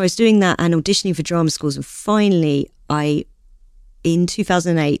was doing that and auditioning for drama schools, and finally in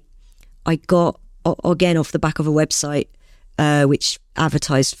 2008 I got, again off the back of a website which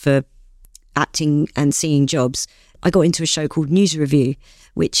advertised for acting and singing jobs, I got into a show called News Review,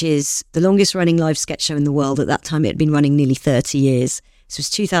 which is the longest running live sketch show in the world. At that time it had been running nearly 30 years. This was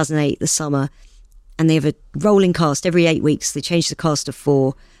 2008, the summer, and they have a rolling cast every 8 weeks. They change the cast of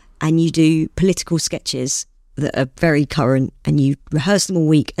 4, and you do political sketches that are very current, and you rehearse them all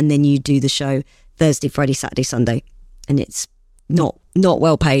week, and then you do the show Thursday, Friday, Saturday, Sunday, and it's not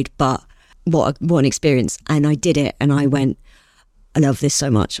well paid, but what an experience. And I did it, and I went, I love this so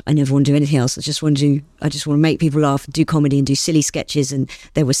much. I never want to do anything else. I just want to make people laugh, do comedy and do silly sketches. And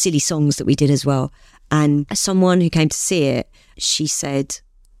there were silly songs that we did as well. And someone who came to see it, she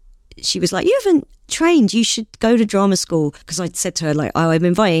was like, "You haven't trained, you should go to drama school." Because I'd said to her, like, "Oh, I'm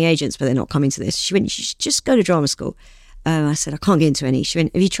inviting agents, but they're not coming to this." She went, "You should just go to drama school." I said, "I can't get into any." She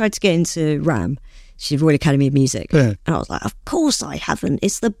went, "Have you tried to get into RAM?" She's Royal Academy of Music. Yeah. And I was like, "Of course I haven't.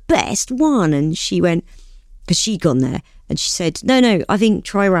 It's the best one." And she went, because she'd gone there, and she said, no, I think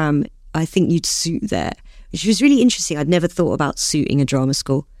try RAM. I think you'd suit there. Which was really interesting. I'd never thought about suiting a drama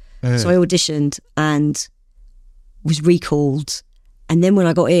school. So I auditioned and was recalled. And then when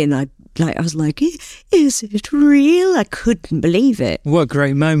I got in, I was like, "Is it real?" I couldn't believe it. What a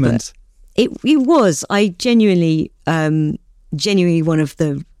great moment. It was. I genuinely one of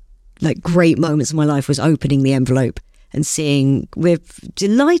the like great moments of my life was opening the envelope and seeing, "We're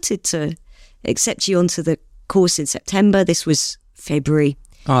delighted to accept you onto the course in September." This was February.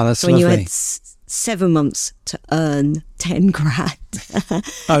 Oh, that's so lovely. when you had 7 months to earn 10 grand.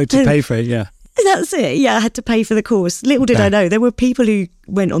 Oh, to pay for it, yeah. That's it. Yeah, I had to pay for the course. Little did I know, there were people who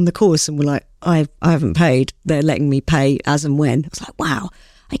went on the course and were like, I haven't paid. They're letting me pay as and when. I was like, wow,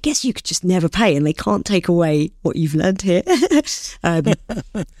 I guess you could just never pay and they can't take away what you've learned here. But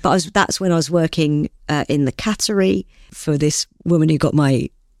that's when I was working in the cattery for this woman who got my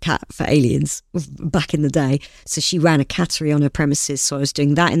cat for Aliens back in the day. So she ran a cattery on her premises, so I was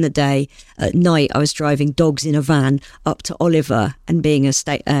doing that in the day. At night I was driving dogs in a van up to Oliver and being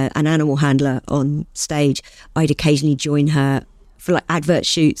an animal handler on stage. I'd occasionally join her for like advert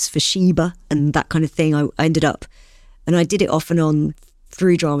shoots for Sheba and that kind of thing. I ended up, and I did it off and on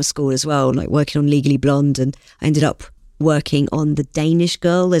through drama school as well, like working on Legally Blonde, and I ended up working on The Danish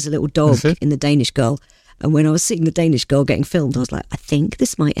Girl. There's a little dog in The Danish Girl. And when I was seeing The Danish Girl getting filmed, I was like, I think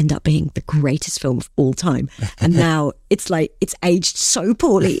this might end up being the greatest film of all time. And now it's like, it's aged so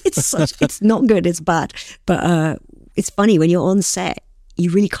poorly. It's not good, it's bad. But it's funny when you're on set, you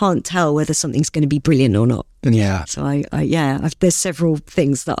really can't tell whether something's going to be brilliant or not. Yeah. So there's several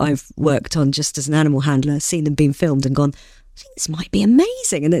things that I've worked on just as an animal handler, seen them being filmed and gone, I think this might be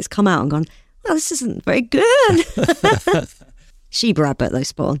amazing. And then it's come out and gone, well, this isn't very good. Sheba Rabbit, though,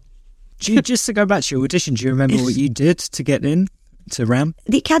 spot on. Just to go back to your audition, do you remember what you did to get in to RAM?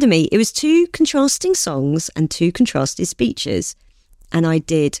 The Academy, it was 2 contrasting songs and 2 contrasted speeches. And I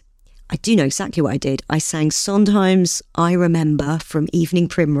do know exactly what I did. I sang Sondheim's I Remember from Evening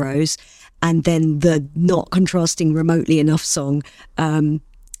Primrose, and then the not contrasting remotely enough song,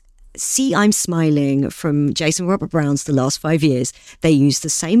 See I'm Smiling from Jason Robert Brown's The Last 5 Years. They use the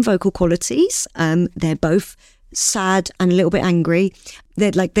same vocal qualities. They're both sad and a little bit angry.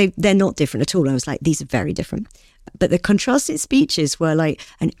 They're not different at all. I was like, these are very different. But the contrasted speeches were like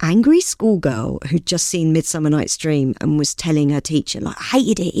an angry schoolgirl who'd just seen Midsummer Night's Dream and was telling her teacher, like, I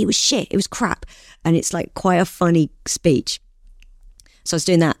hated it, it was shit, it was crap. And it's like quite a funny speech. So I was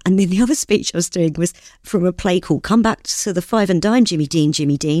doing that. And then the other speech I was doing was from a play called Come Back to the Five and Dime, Jimmy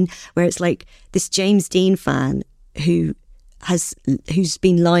Dean, where it's like this James Dean fan who's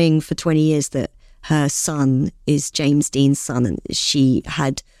been lying for 20 years that her son is James Dean's son, and she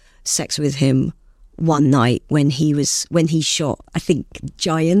had sex with him one night when he shot, I think,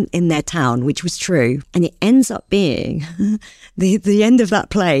 Giant in their town, which was true. And it ends up being the end of that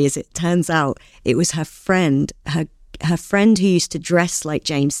play, as it turns out, it was her friend who used to dress like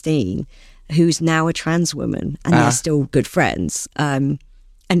James Dean, who's now a trans woman, and they're still good friends. And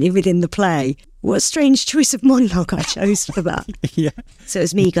within the play, what a strange choice of monologue I chose for that. Yeah. So it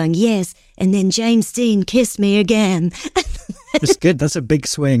was me going, yes, and then James Dean kissed me again. It's good. That's a big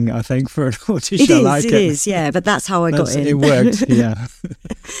swing, I think, for an audition. It is, yeah, but that's how I got in. It worked, yeah.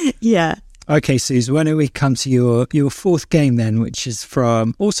 Yeah. Okay, Sooz, why don't we come to your 4th game then, which is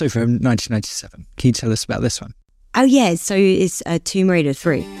also from 1997. Can you tell us about this one? Oh, yeah, so it's Tomb Raider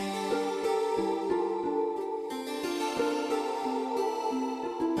 3.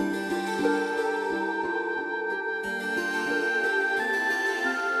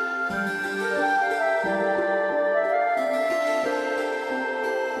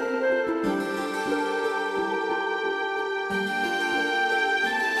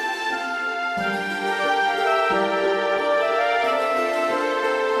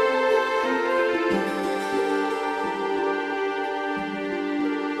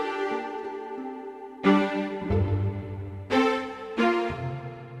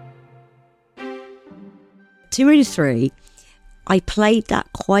 Tomb Raider 3, I played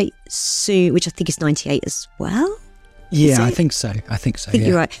that quite soon, which I think is 98 as well. Yeah, I think so. I think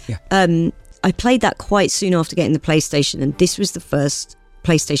you're right. Yeah. I played that quite soon after getting the PlayStation, and this was the first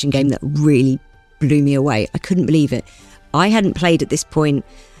PlayStation game that really blew me away. I couldn't believe it. I hadn't played at this point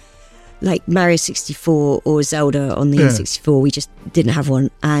like Mario 64 or Zelda on the N64. We just didn't have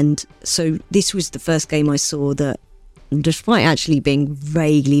one. And so this was the first game I saw that, despite actually being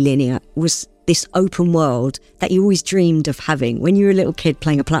vaguely linear, was this open world that you always dreamed of having. When you were a little kid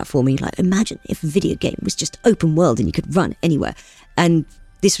playing a platform, you'd like, imagine if a video game was just open world and you could run anywhere. And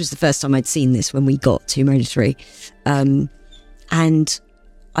this was the first time I'd seen this when we got Tomb Raider 3. And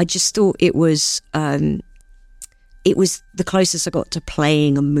I just thought it was the closest I got to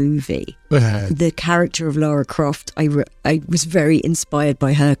playing a movie. The character of Lara Croft, I was very inspired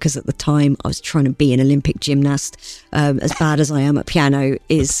by her, because at the time I was trying to be an Olympic gymnast. As bad as I am at piano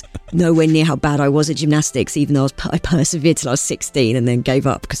is nowhere near how bad I was at gymnastics, even though I persevered till I was 16 and then gave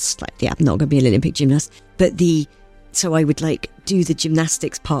up because, I'm not going to be an Olympic gymnast. But so I would do the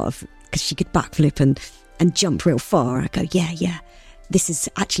gymnastics part of, because she could backflip and jump real far. I go, yeah. This is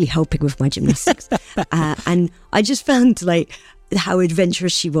actually helping with my gymnastics. And I just found how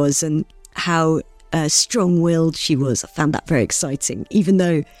adventurous she was and how strong-willed she was. I found that very exciting, even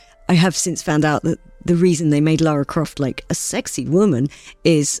though I have since found out that the reason they made Lara Croft a sexy woman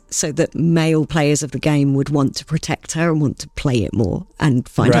is so that male players of the game would want to protect her and want to play it more and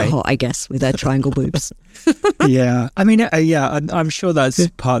find her hot, I guess, with her triangle boobs. Yeah, I mean, I'm sure that's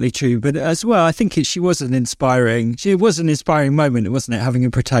partly true, but as well, I think it was an inspiring moment, wasn't it, having a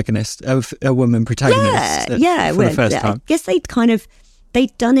woman protagonist for the first time. I guess they'd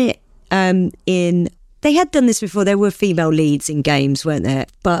done it they had done this before. There were female leads in games, weren't there?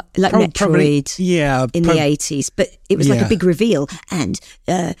 But Metroid in the 80s. But it was a big reveal. And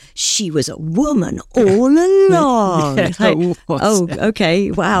she was a woman all along. Okay,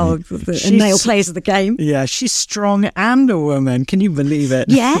 wow. And male players of the game. Yeah, she's strong and a woman. Can you believe it?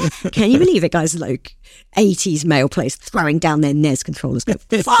 Yeah, can you believe it, guys? 80s male players throwing down their NES controllers. Go,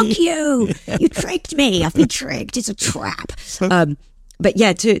 fuck you! You tricked me. I've been tricked. It's a trap. But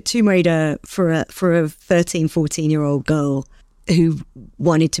yeah, Tomb Raider for a 13, 14-year-old girl who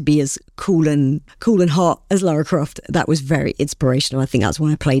wanted to be as cool and hot as Lara Croft, that was very inspirational. I think that's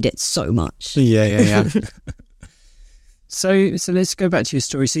why I played it so much. Yeah. So let's go back to your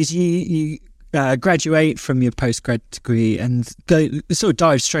story. So you graduate from your postgrad degree and go sort of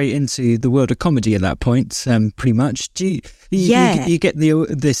dive straight into the world of comedy at that point, pretty much. You get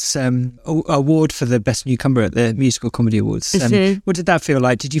this award for the best newcomer at the Musical Comedy Awards. What did that feel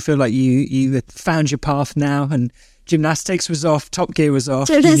like? Did you feel like you had found your path now and gymnastics was off, Top Gear was off?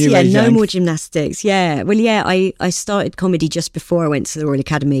 No more gymnastics. Yeah. Well, yeah, I started comedy just before I went to the Royal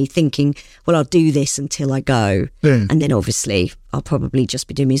Academy thinking, well, I'll do this until I go. And then obviously I'll probably just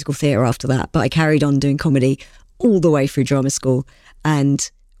be doing musical theatre after that. But I carried on doing comedy all the way through drama school. And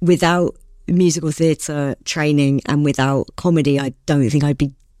without musical theatre training and without comedy, I don't think I'd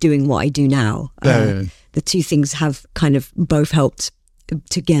be doing what I do now. The two things have kind of both helped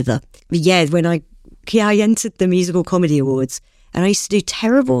together. But yeah, when I entered the Musical Comedy Awards and I used to do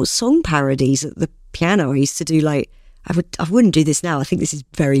terrible song parodies at the piano. I used to do I wouldn't do this now. I think this is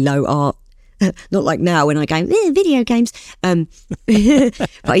very low art. Not like now when I go, video games. But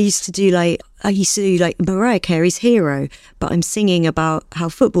I used to do Mariah Carey's Hero, but I'm singing about how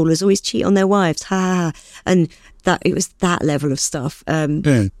footballers always cheat on their wives. And that it was that level of stuff. And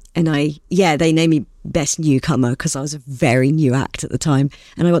they named me Best Newcomer because I was a very new act at the time.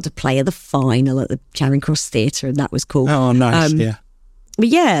 And I got to play at the final at the Charing Cross Theatre, and that was cool. Oh, nice, yeah. But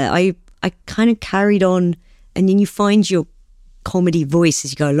yeah, I kind of carried on, and then you find your comedy voice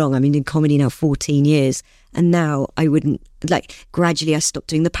as you go along. I'm in comedy now 14 years, and now I wouldn't, gradually I stopped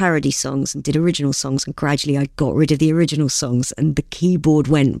doing the parody songs and did original songs, and gradually I got rid of the original songs, and the keyboard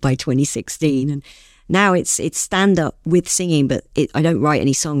went by 2016, and now it's stand-up with singing, but I don't write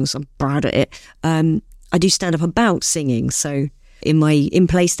any songs. I'm bad at it. I do stand-up about singing. So in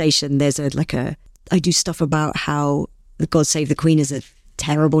PlayStation, there's I do stuff about how the God Save the Queen is a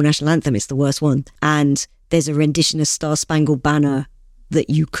terrible national anthem. It's the worst one. And there's a rendition of Star Spangled Banner that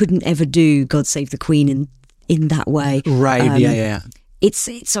you couldn't ever do God Save the Queen in that way. Right, yeah.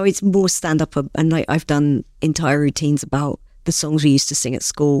 It's more stand-up, and I've done entire routines about the songs we used to sing at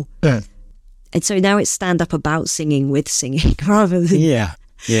school. Yeah. And so now it's stand-up about singing with singing rather than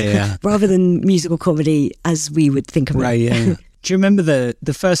rather than musical comedy as we would think of it. Right, yeah. Do you remember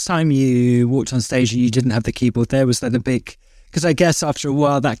the first time you walked on stage and you didn't have the keyboard there? Was that the big... Because I guess after a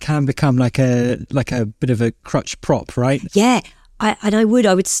while that can become like a bit of a crutch prop, right? Yeah. I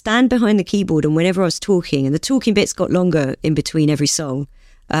would stand behind the keyboard, and whenever I was talking, and the talking bits got longer in between every song,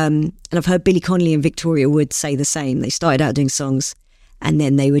 and I've heard Billy Connolly and Victoria Wood say the same. They started out doing songs, and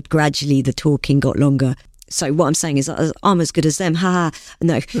then they would gradually, the talking got longer. So what I'm saying is I'm as good as them,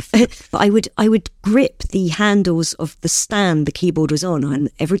 no. But I would grip the handles of the stand the keyboard was on,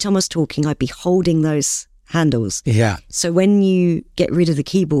 and every time I was talking, I'd be holding those handles. Yeah. So when you get rid of the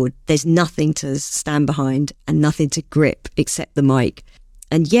keyboard, there's nothing to stand behind and nothing to grip except the mic.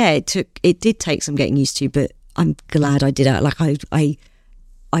 And yeah, it did take some getting used to, but I'm glad I did it.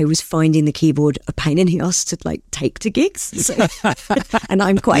 I was finding the keyboard a pain in the ass to take to gigs, so, and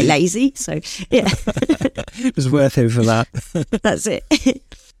I'm quite lazy, so yeah. It was worth it for that. That's it.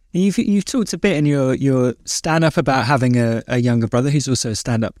 You've talked a bit in your stand-up about having a younger brother who's also a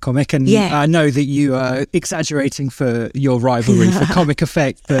stand-up comic, and I know that you are exaggerating for your rivalry for comic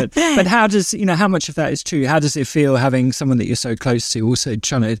effect, but how much of that is true? How does it feel having someone that you're so close to also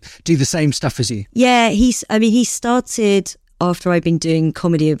trying to do the same stuff as you? Yeah, he started after I've been doing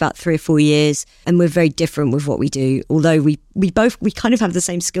comedy about 3 or 4 years, and we're very different with what we do. Although we kind of have the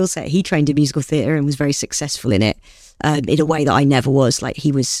same skill set. He trained in musical theatre and was very successful in it, in a way that I never was.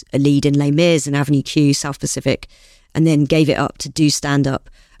 He was a lead in Les Mis and Avenue Q, South Pacific, and then gave it up to do stand-up.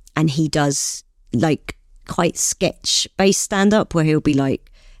 And he does quite sketch-based stand-up where he'll be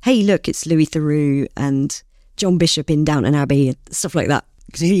like, hey, look, it's Louis Theroux and John Bishop in Downton Abbey and stuff like that.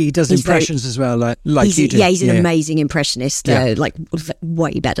 Because he does impressions as well, like you do. Yeah, he's an amazing impressionist,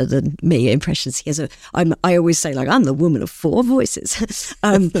 way better than me impressions. He has I always say, I'm the woman of 4 voices.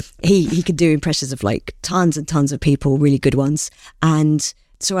 He could do impressions of tons and tons of people, really good ones. And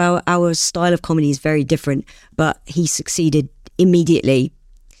so our style of comedy is very different, but he succeeded immediately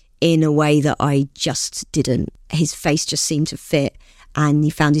in a way that I just didn't. His face just seemed to fit, and he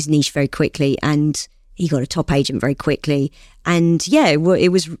found his niche very quickly, and he got a top agent very quickly. And yeah, it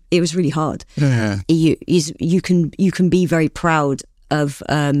was really hard. Yeah. You can be very proud of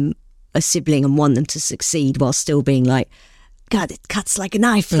a sibling and want them to succeed while still being like, God, it cuts like a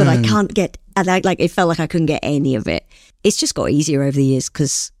knife, but I can't get. And it felt like I couldn't get any of it. It's just got easier over the years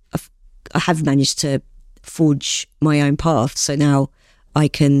because I have managed to forge my own path. So now we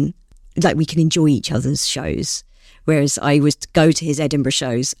can enjoy each other's shows. Whereas I was to go to his Edinburgh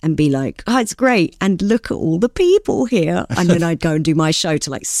shows and be like, oh, it's great. And look at all the people here. And then I'd go and do my show to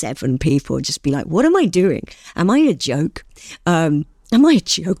like 7 people and just be like, what am I doing? Am I a joke? Am I a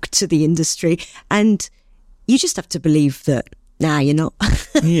joke to the industry? And you just have to believe that, nah, you're not.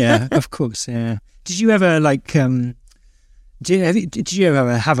 Yeah, of course. Yeah. Did you ever did you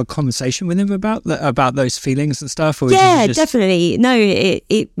ever have a conversation with him about those feelings and stuff? Or yeah, definitely. No,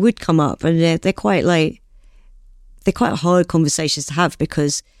 it would come up, and they're quite hard conversations to have,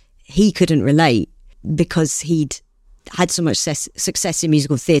 because he couldn't relate, because he'd had so much success in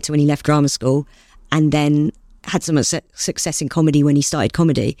musical theatre when he left drama school, and then had so much success in comedy when he started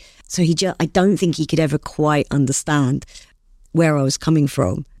comedy. So I don't think he could ever quite understand where I was coming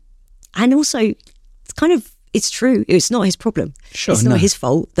from. And also, it's true. It's not his problem. Sure, it's not his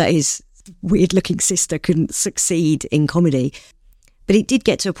fault that his weird-looking sister couldn't succeed in comedy. But it did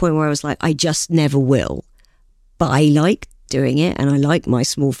get to a point where I was like, I just never will. But I like doing it, and I like my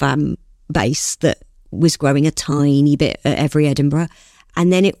small fan base that was growing a tiny bit at every Edinburgh.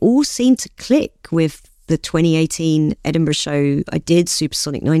 And then it all seemed to click with the 2018 Edinburgh show I did,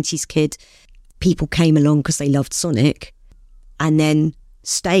 Supersonic 90s Kid. People came along because they loved Sonic, and then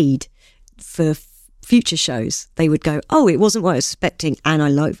stayed for future shows. They would go, oh, it wasn't what I was expecting, and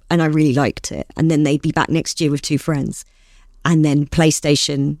I really liked it. And then they'd be back next year with 2 friends. And then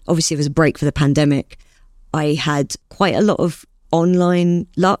PlayStation, obviously there was a break for the pandemic. I had quite a lot of online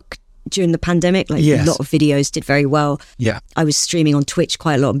luck during the pandemic. A lot of videos did very well. Yeah. I was streaming on Twitch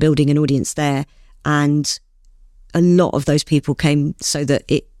quite a lot and building an audience there. And a lot of those people came so that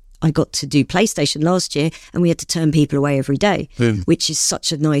I got to do PlayStation last year, and we had to turn people away every day, which is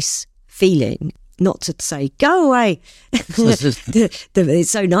such a nice feeling. Not to say, go away. It's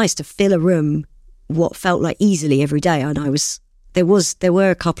so nice to fill a room what felt like easily every day. And there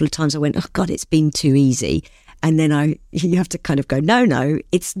were a couple of times I went, oh God, it's been too easy. And then you have to kind of go, no,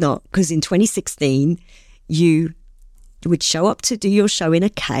 it's not. Because in 2016, you would show up to do your show in a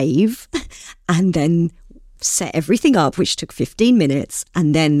cave and then set everything up, which took 15 minutes.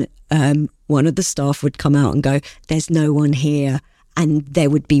 And then one of the staff would come out and go, there's no one here. And there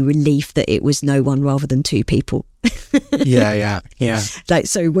would be relief that it was no one rather than 2 people. Yeah.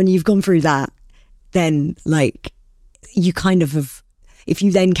 So when you've gone through that, then you kind of have, if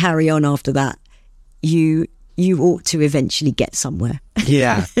you then carry on after that, you ought to eventually get somewhere.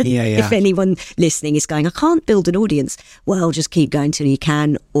 Yeah. If anyone listening is going, I can't build an audience, well, just keep going till you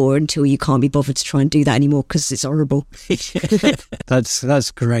can, or until you can't be bothered to try and do that anymore, because it's horrible.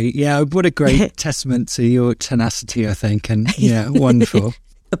 That's great. Yeah, what a great testament to your tenacity, I think. And yeah, wonderful.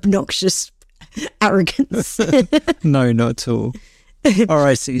 Obnoxious arrogance. No, not at all. All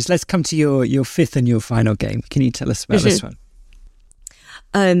right, Sooz, let's come to your 5th and your final game. Can you tell us about this one?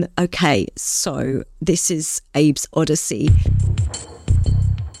 Okay, so this is Abe's Odyssey.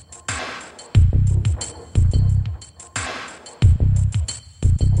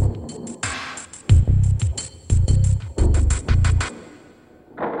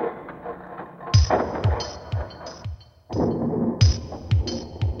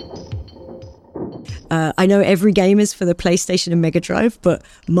 I know every game is for the PlayStation and Mega Drive, but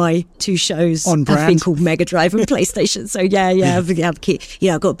my 2 shows have been called Mega Drive and PlayStation. So yeah, I've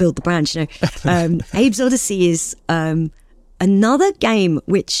got to build the brand, Abe's Odyssey is another game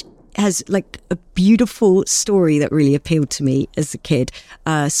which has a beautiful story that really appealed to me as a kid.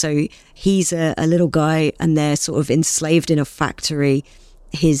 So he's a little guy, and they're sort of enslaved in a factory.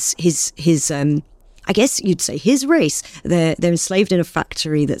 His I guess you'd say his race. They're enslaved in a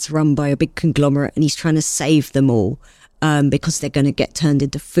factory that's run by a big conglomerate, and he's trying to save them all because they're going to get turned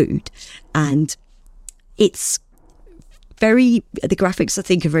into food. And it's the graphics I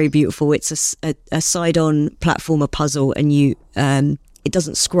think are very beautiful. It's a side-on platformer puzzle, and it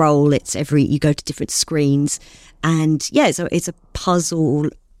doesn't scroll. You go to different screens, and so it's a puzzle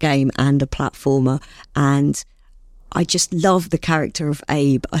game and a platformer. And I just love the character of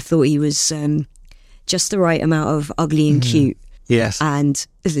Abe. I thought he was just the right amount of ugly and cute. Yes. And,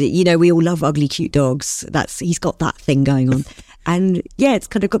 we all love ugly, cute dogs. He's got that thing going on. And it's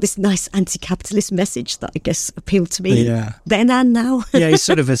kind of got this nice anti-capitalist message that I guess appealed to me then and now. Yeah, he's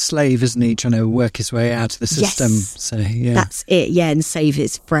sort of a slave, isn't he? Trying to work his way out of the system. Yes, so, yeah. That's it, and save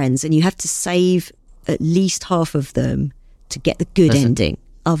his friends. And you have to save at least half of them to get the good ending.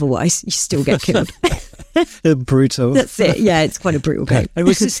 Otherwise, you still get killed. Brutal. That's it. Yeah, it's quite a brutal game. And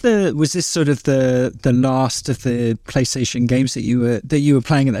was this sort of the last of the PlayStation games that you were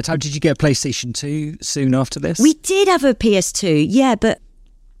playing at that time? Did you get a PlayStation 2 soon after this? We did have a PS2, but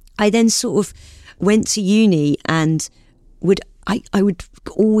I then sort of went to uni and would I would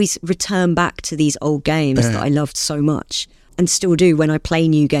always return back to these old games that I loved so much, and still do when I play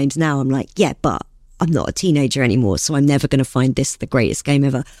new games now. I'm like, yeah, but I'm not a teenager anymore, so I'm never going to find this the greatest game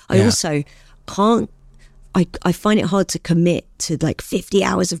ever. I also can't, I find it hard to commit to like 50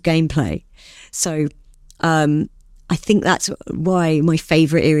 hours of gameplay. So I think that's why my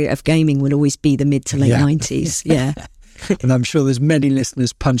favourite era of gaming will always be the mid to late 90s. Yeah. And I'm sure there's many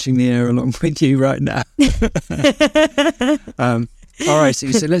listeners punching the air along with you right now. All right, so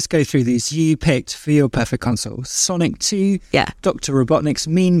let's go through these. You picked for your perfect console Sonic 2, Dr. Robotnik's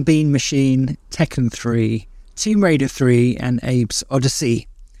Mean Bean Machine, Tekken 3, Tomb Raider 3, and Abe's Odyssey.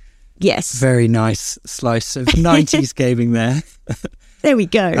 Yes. Very nice slice of 90s gaming there. There we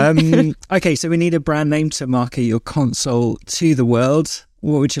go. Okay, so we need a brand name to market your console to the world.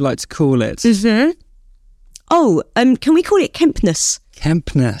 What would you like to call it? Mm-hmm. Oh, can we call it Kempness?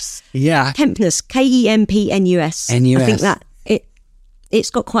 Kempness, yeah. Kempness, Kempnus. NUS. I think that it's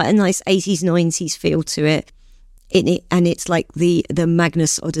got quite a nice 80s, 90s feel to it. And it's like the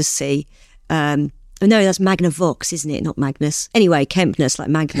Magnus Odyssey. No, that's Magnavox, isn't it? Not Magnus. Anyway, Kempness, like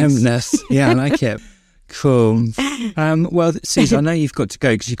Magnus. Kempness, yeah, I like it. Cool. Well, Sooz, I know you've got to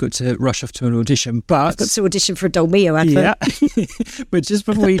go because you've got to rush off to an audition, but I've got to audition for a Dolmio advert. Yeah. But just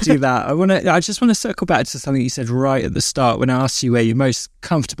before you do that, I just want to circle back to something you said right at the start when I asked you where you're most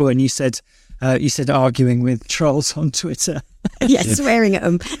comfortable, and you said arguing with trolls on Twitter. Yeah, swearing at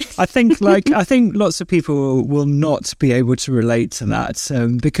them. I think lots of people will not be able to relate to that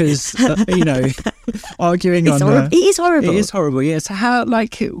because arguing it is horrible. It is horrible. Yeah. So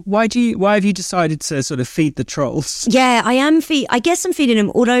why have you decided to sort of feed the trolls? Yeah, I guess I'm feeding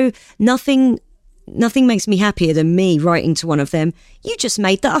them. Although nothing makes me happier than me writing to one of them. You just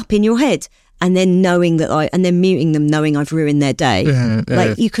made that up in your head. And then knowing that and then muting them, knowing I've ruined their day.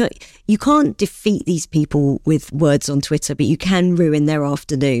 Like you can't defeat these people with words on Twitter, but you can ruin their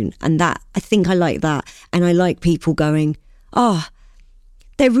afternoon. And that, I think I like that. And I like people going,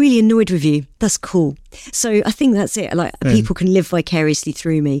 they're really annoyed with you. That's cool. So I think that's it. Like people can live vicariously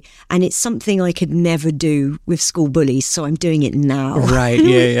through me, and it's something I could never do with school bullies. So I'm doing it now. Right?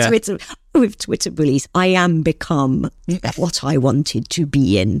 Yeah. With Twitter bullies, I am become what I wanted to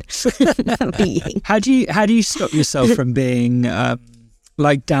be in. How do you stop yourself from being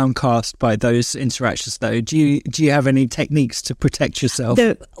downcast by those interactions? Though, do you have any techniques to protect yourself?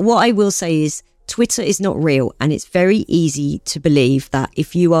 What I will say is, Twitter is not real, and it's very easy to believe that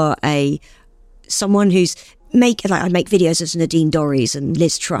if you are someone who's I make videos as Nadine Dorries and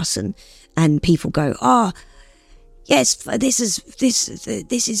Liz Truss, and people go, yes, this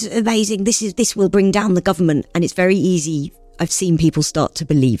is amazing. This will bring down the government, and it's very easy. I've seen people start to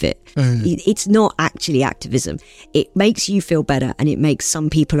believe it. It's not actually activism. It makes you feel better, and it makes some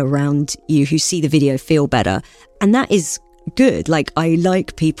people around you who see the video feel better, and that is good. Like, I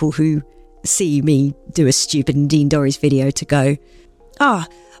like people who see me do a stupid Nadine Dorries video to go, I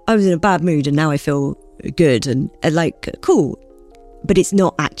was in a bad mood and now I feel good, and cool. But it's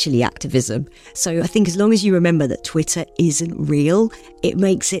not actually activism. So I think as long as you remember that Twitter isn't real, it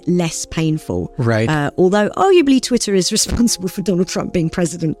makes it less painful. Right. Although arguably Twitter is responsible for Donald Trump being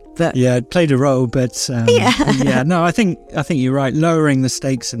president. But yeah, it played a role, but yeah. No, I think you're right. Lowering the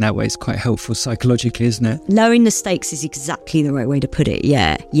stakes in that way is quite helpful psychologically, isn't it? Lowering the stakes is exactly the right way to put it.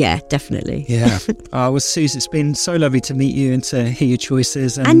 Yeah, definitely. Yeah. Well, Sooz, it's been so lovely to meet you and to hear your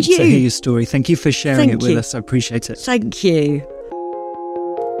choices and to hear your story. Thank you for sharing it with us. I appreciate it. Thank you.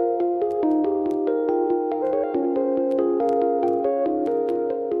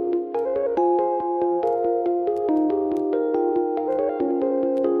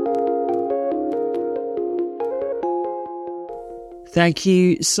 Thank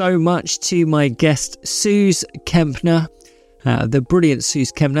you so much to my guest, Sooz Kempner, the brilliant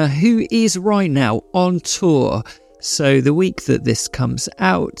Sooz Kempner, who is right now on tour. So the week that this comes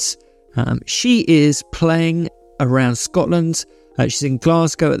out, she is playing around Scotland. She's in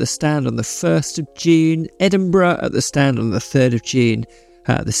Glasgow at the Stand on the 1st of June, Edinburgh at the Stand on the 3rd of June,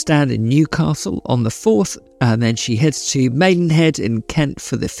 the Stand in Newcastle on the 4th, and then she heads to Maidenhead in Kent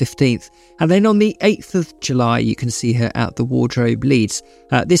for the 15th. And then on the 8th of July, you can see her at the Wardrobe Leeds.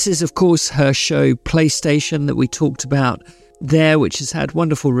 This is, of course, her show PlayStation that we talked about there, which has had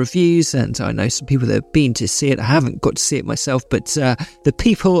wonderful reviews, and I know some people that have been to see it. I haven't got to see it myself, but the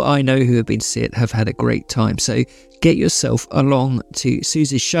people I know who have been to see it have had a great time. So get yourself along to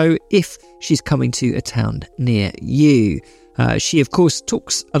Sooz's show if she's coming to a town near you. She, of course,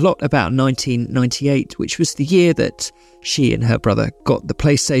 talks a lot about 1998, which was the year that she and her brother got the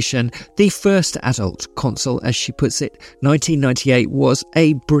PlayStation, the first adult console, as she puts it. 1998 was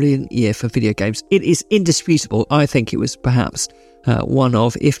a brilliant year for video games. It is indisputable. I think it was perhaps one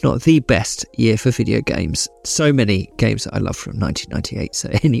of, if not the best year for video games. So many games that I love from 1998. So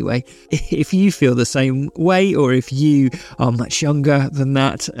anyway, if you feel the same way, or if you are much younger than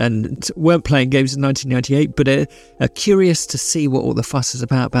that and weren't playing games in 1998 but are curious to see what all the fuss is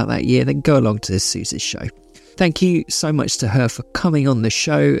about that year, then go along to this Sooz's show. Thank you so much to her for coming on the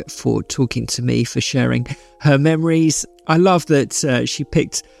show, for talking to me, for sharing her memories. I love that she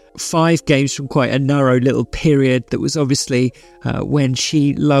picked 5 games from quite a narrow little period that was obviously when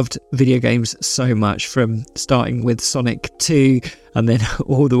she loved video games so much, from starting with Sonic 2 and then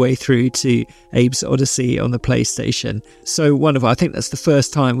all the way through to Abe's Odyssey on the PlayStation. So wonderful. I think that's the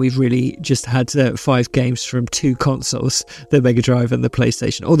first time we've really just had 5 games from 2 consoles, the Mega Drive and the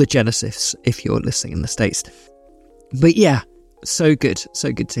PlayStation, or the Genesis if you're listening in the States. But yeah, so good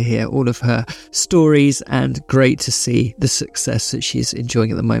to hear all of her stories, and great to see the success that she's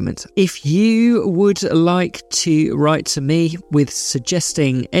enjoying at the moment. If you would like to write to me with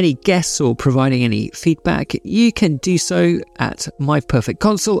suggesting any guests or providing any feedback, you can do so at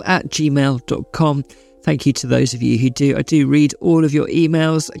myperfectconsole@gmail.com. Thank you to those of you who do. I do read all of your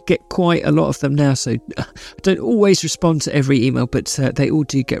emails. I get quite a lot of them now, so I don't always respond to every email, but they all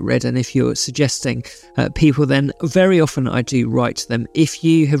do get read. And if you're suggesting people, then very often I do write to them. If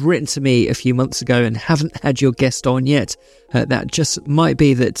you have written to me a few months ago and haven't had your guest on yet, that just might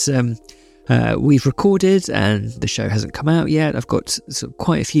be that we've recorded and the show hasn't come out yet. I've got sort of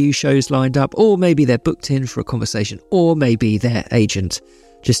quite a few shows lined up, or maybe they're booked in for a conversation, or maybe their agent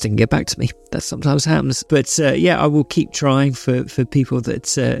just didn't get back to me. That sometimes happens. But yeah, I will keep trying for people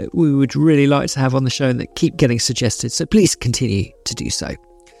that we would really like to have on the show and that keep getting suggested. So please continue to do so.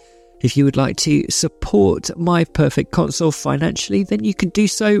 If you would like to support My Perfect Console financially, then you can do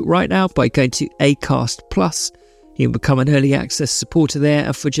so right now by going to Acast Plus. You can become an early access supporter there,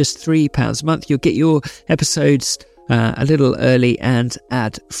 and for just £3 a month, you'll get your episodes a little early and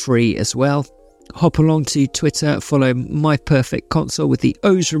ad-free as well. Hop along to Twitter, follow My Perfect Console with the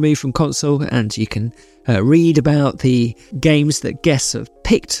O's removed from console, and you can read about the games that guests have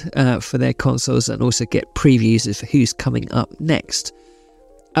picked for their consoles, and also get previews of who's coming up next.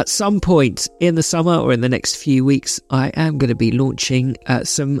 At some point in the summer or in the next few weeks, I am going to be launching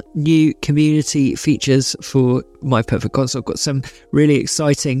some new community features for My Perfect Console. I've got some really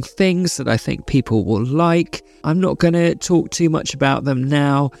exciting things that I think people will like. I'm not going to talk too much about them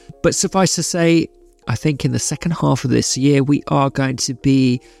now, but suffice to say, I think in the second half of this year, we are going to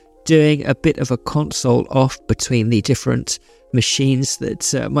be doing a bit of a console off between the different machines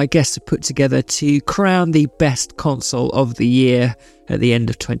that my guests have put together to crown the best console of the year at the end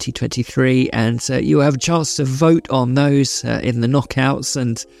of 2023, and you'll have a chance to vote on those in the knockouts,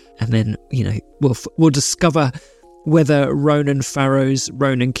 and then we'll discover whether Ronan Farrow's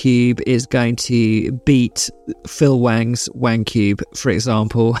Ronan Cube is going to beat Phil Wang's Wang Cube, for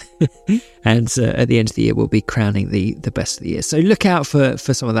example. And at the end of the year, we'll be crowning the best of the year. So look out for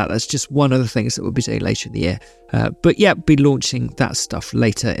some of that. That's just one of the things that we'll be doing later in the year. But yeah, be launching that stuff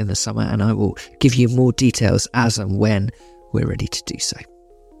later in the summer, and I will give you more details as and when we're ready to do so.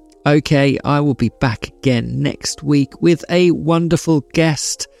 Okay, I will be back again next week with a wonderful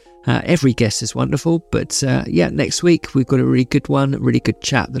guest. Every guest is wonderful, but yeah, next week we've got a really good one, a really good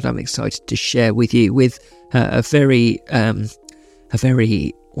chat that I'm excited to share with you, with a very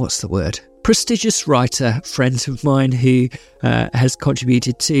what's the word? Prestigious writer friend of mine who has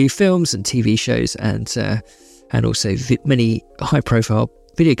contributed to films and TV shows and also many high-profile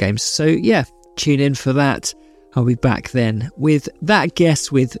video games. So yeah, tune in for that. I'll be back then with that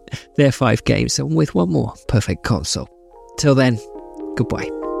guest, with their 5 games, and with one more perfect console. Till then, goodbye.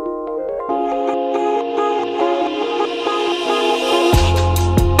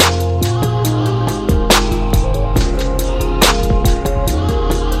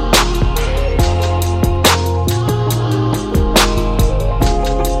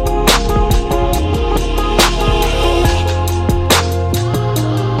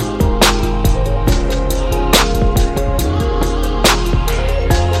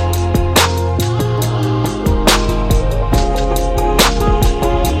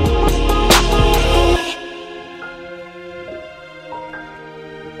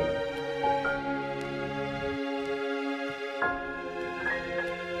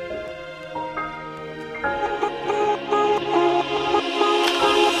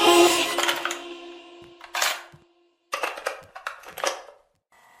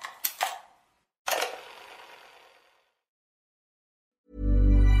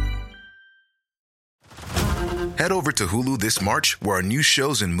 Head over to Hulu this March, where our new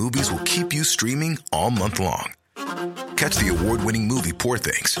shows and movies will keep you streaming all month long. Catch the award-winning movie Poor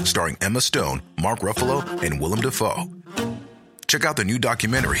Things, starring Emma Stone, Mark Ruffalo, and Willem Dafoe. Check out the new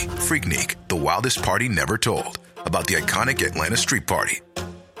documentary, Freaknik, The Wildest Party Never Told, about the iconic Atlanta street party.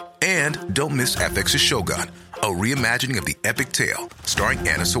 And don't miss FX's Shogun, a reimagining of the epic tale, starring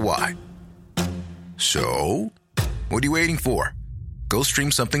Anna Sawai. So, what are you waiting for? Go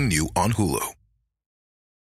stream something new on Hulu.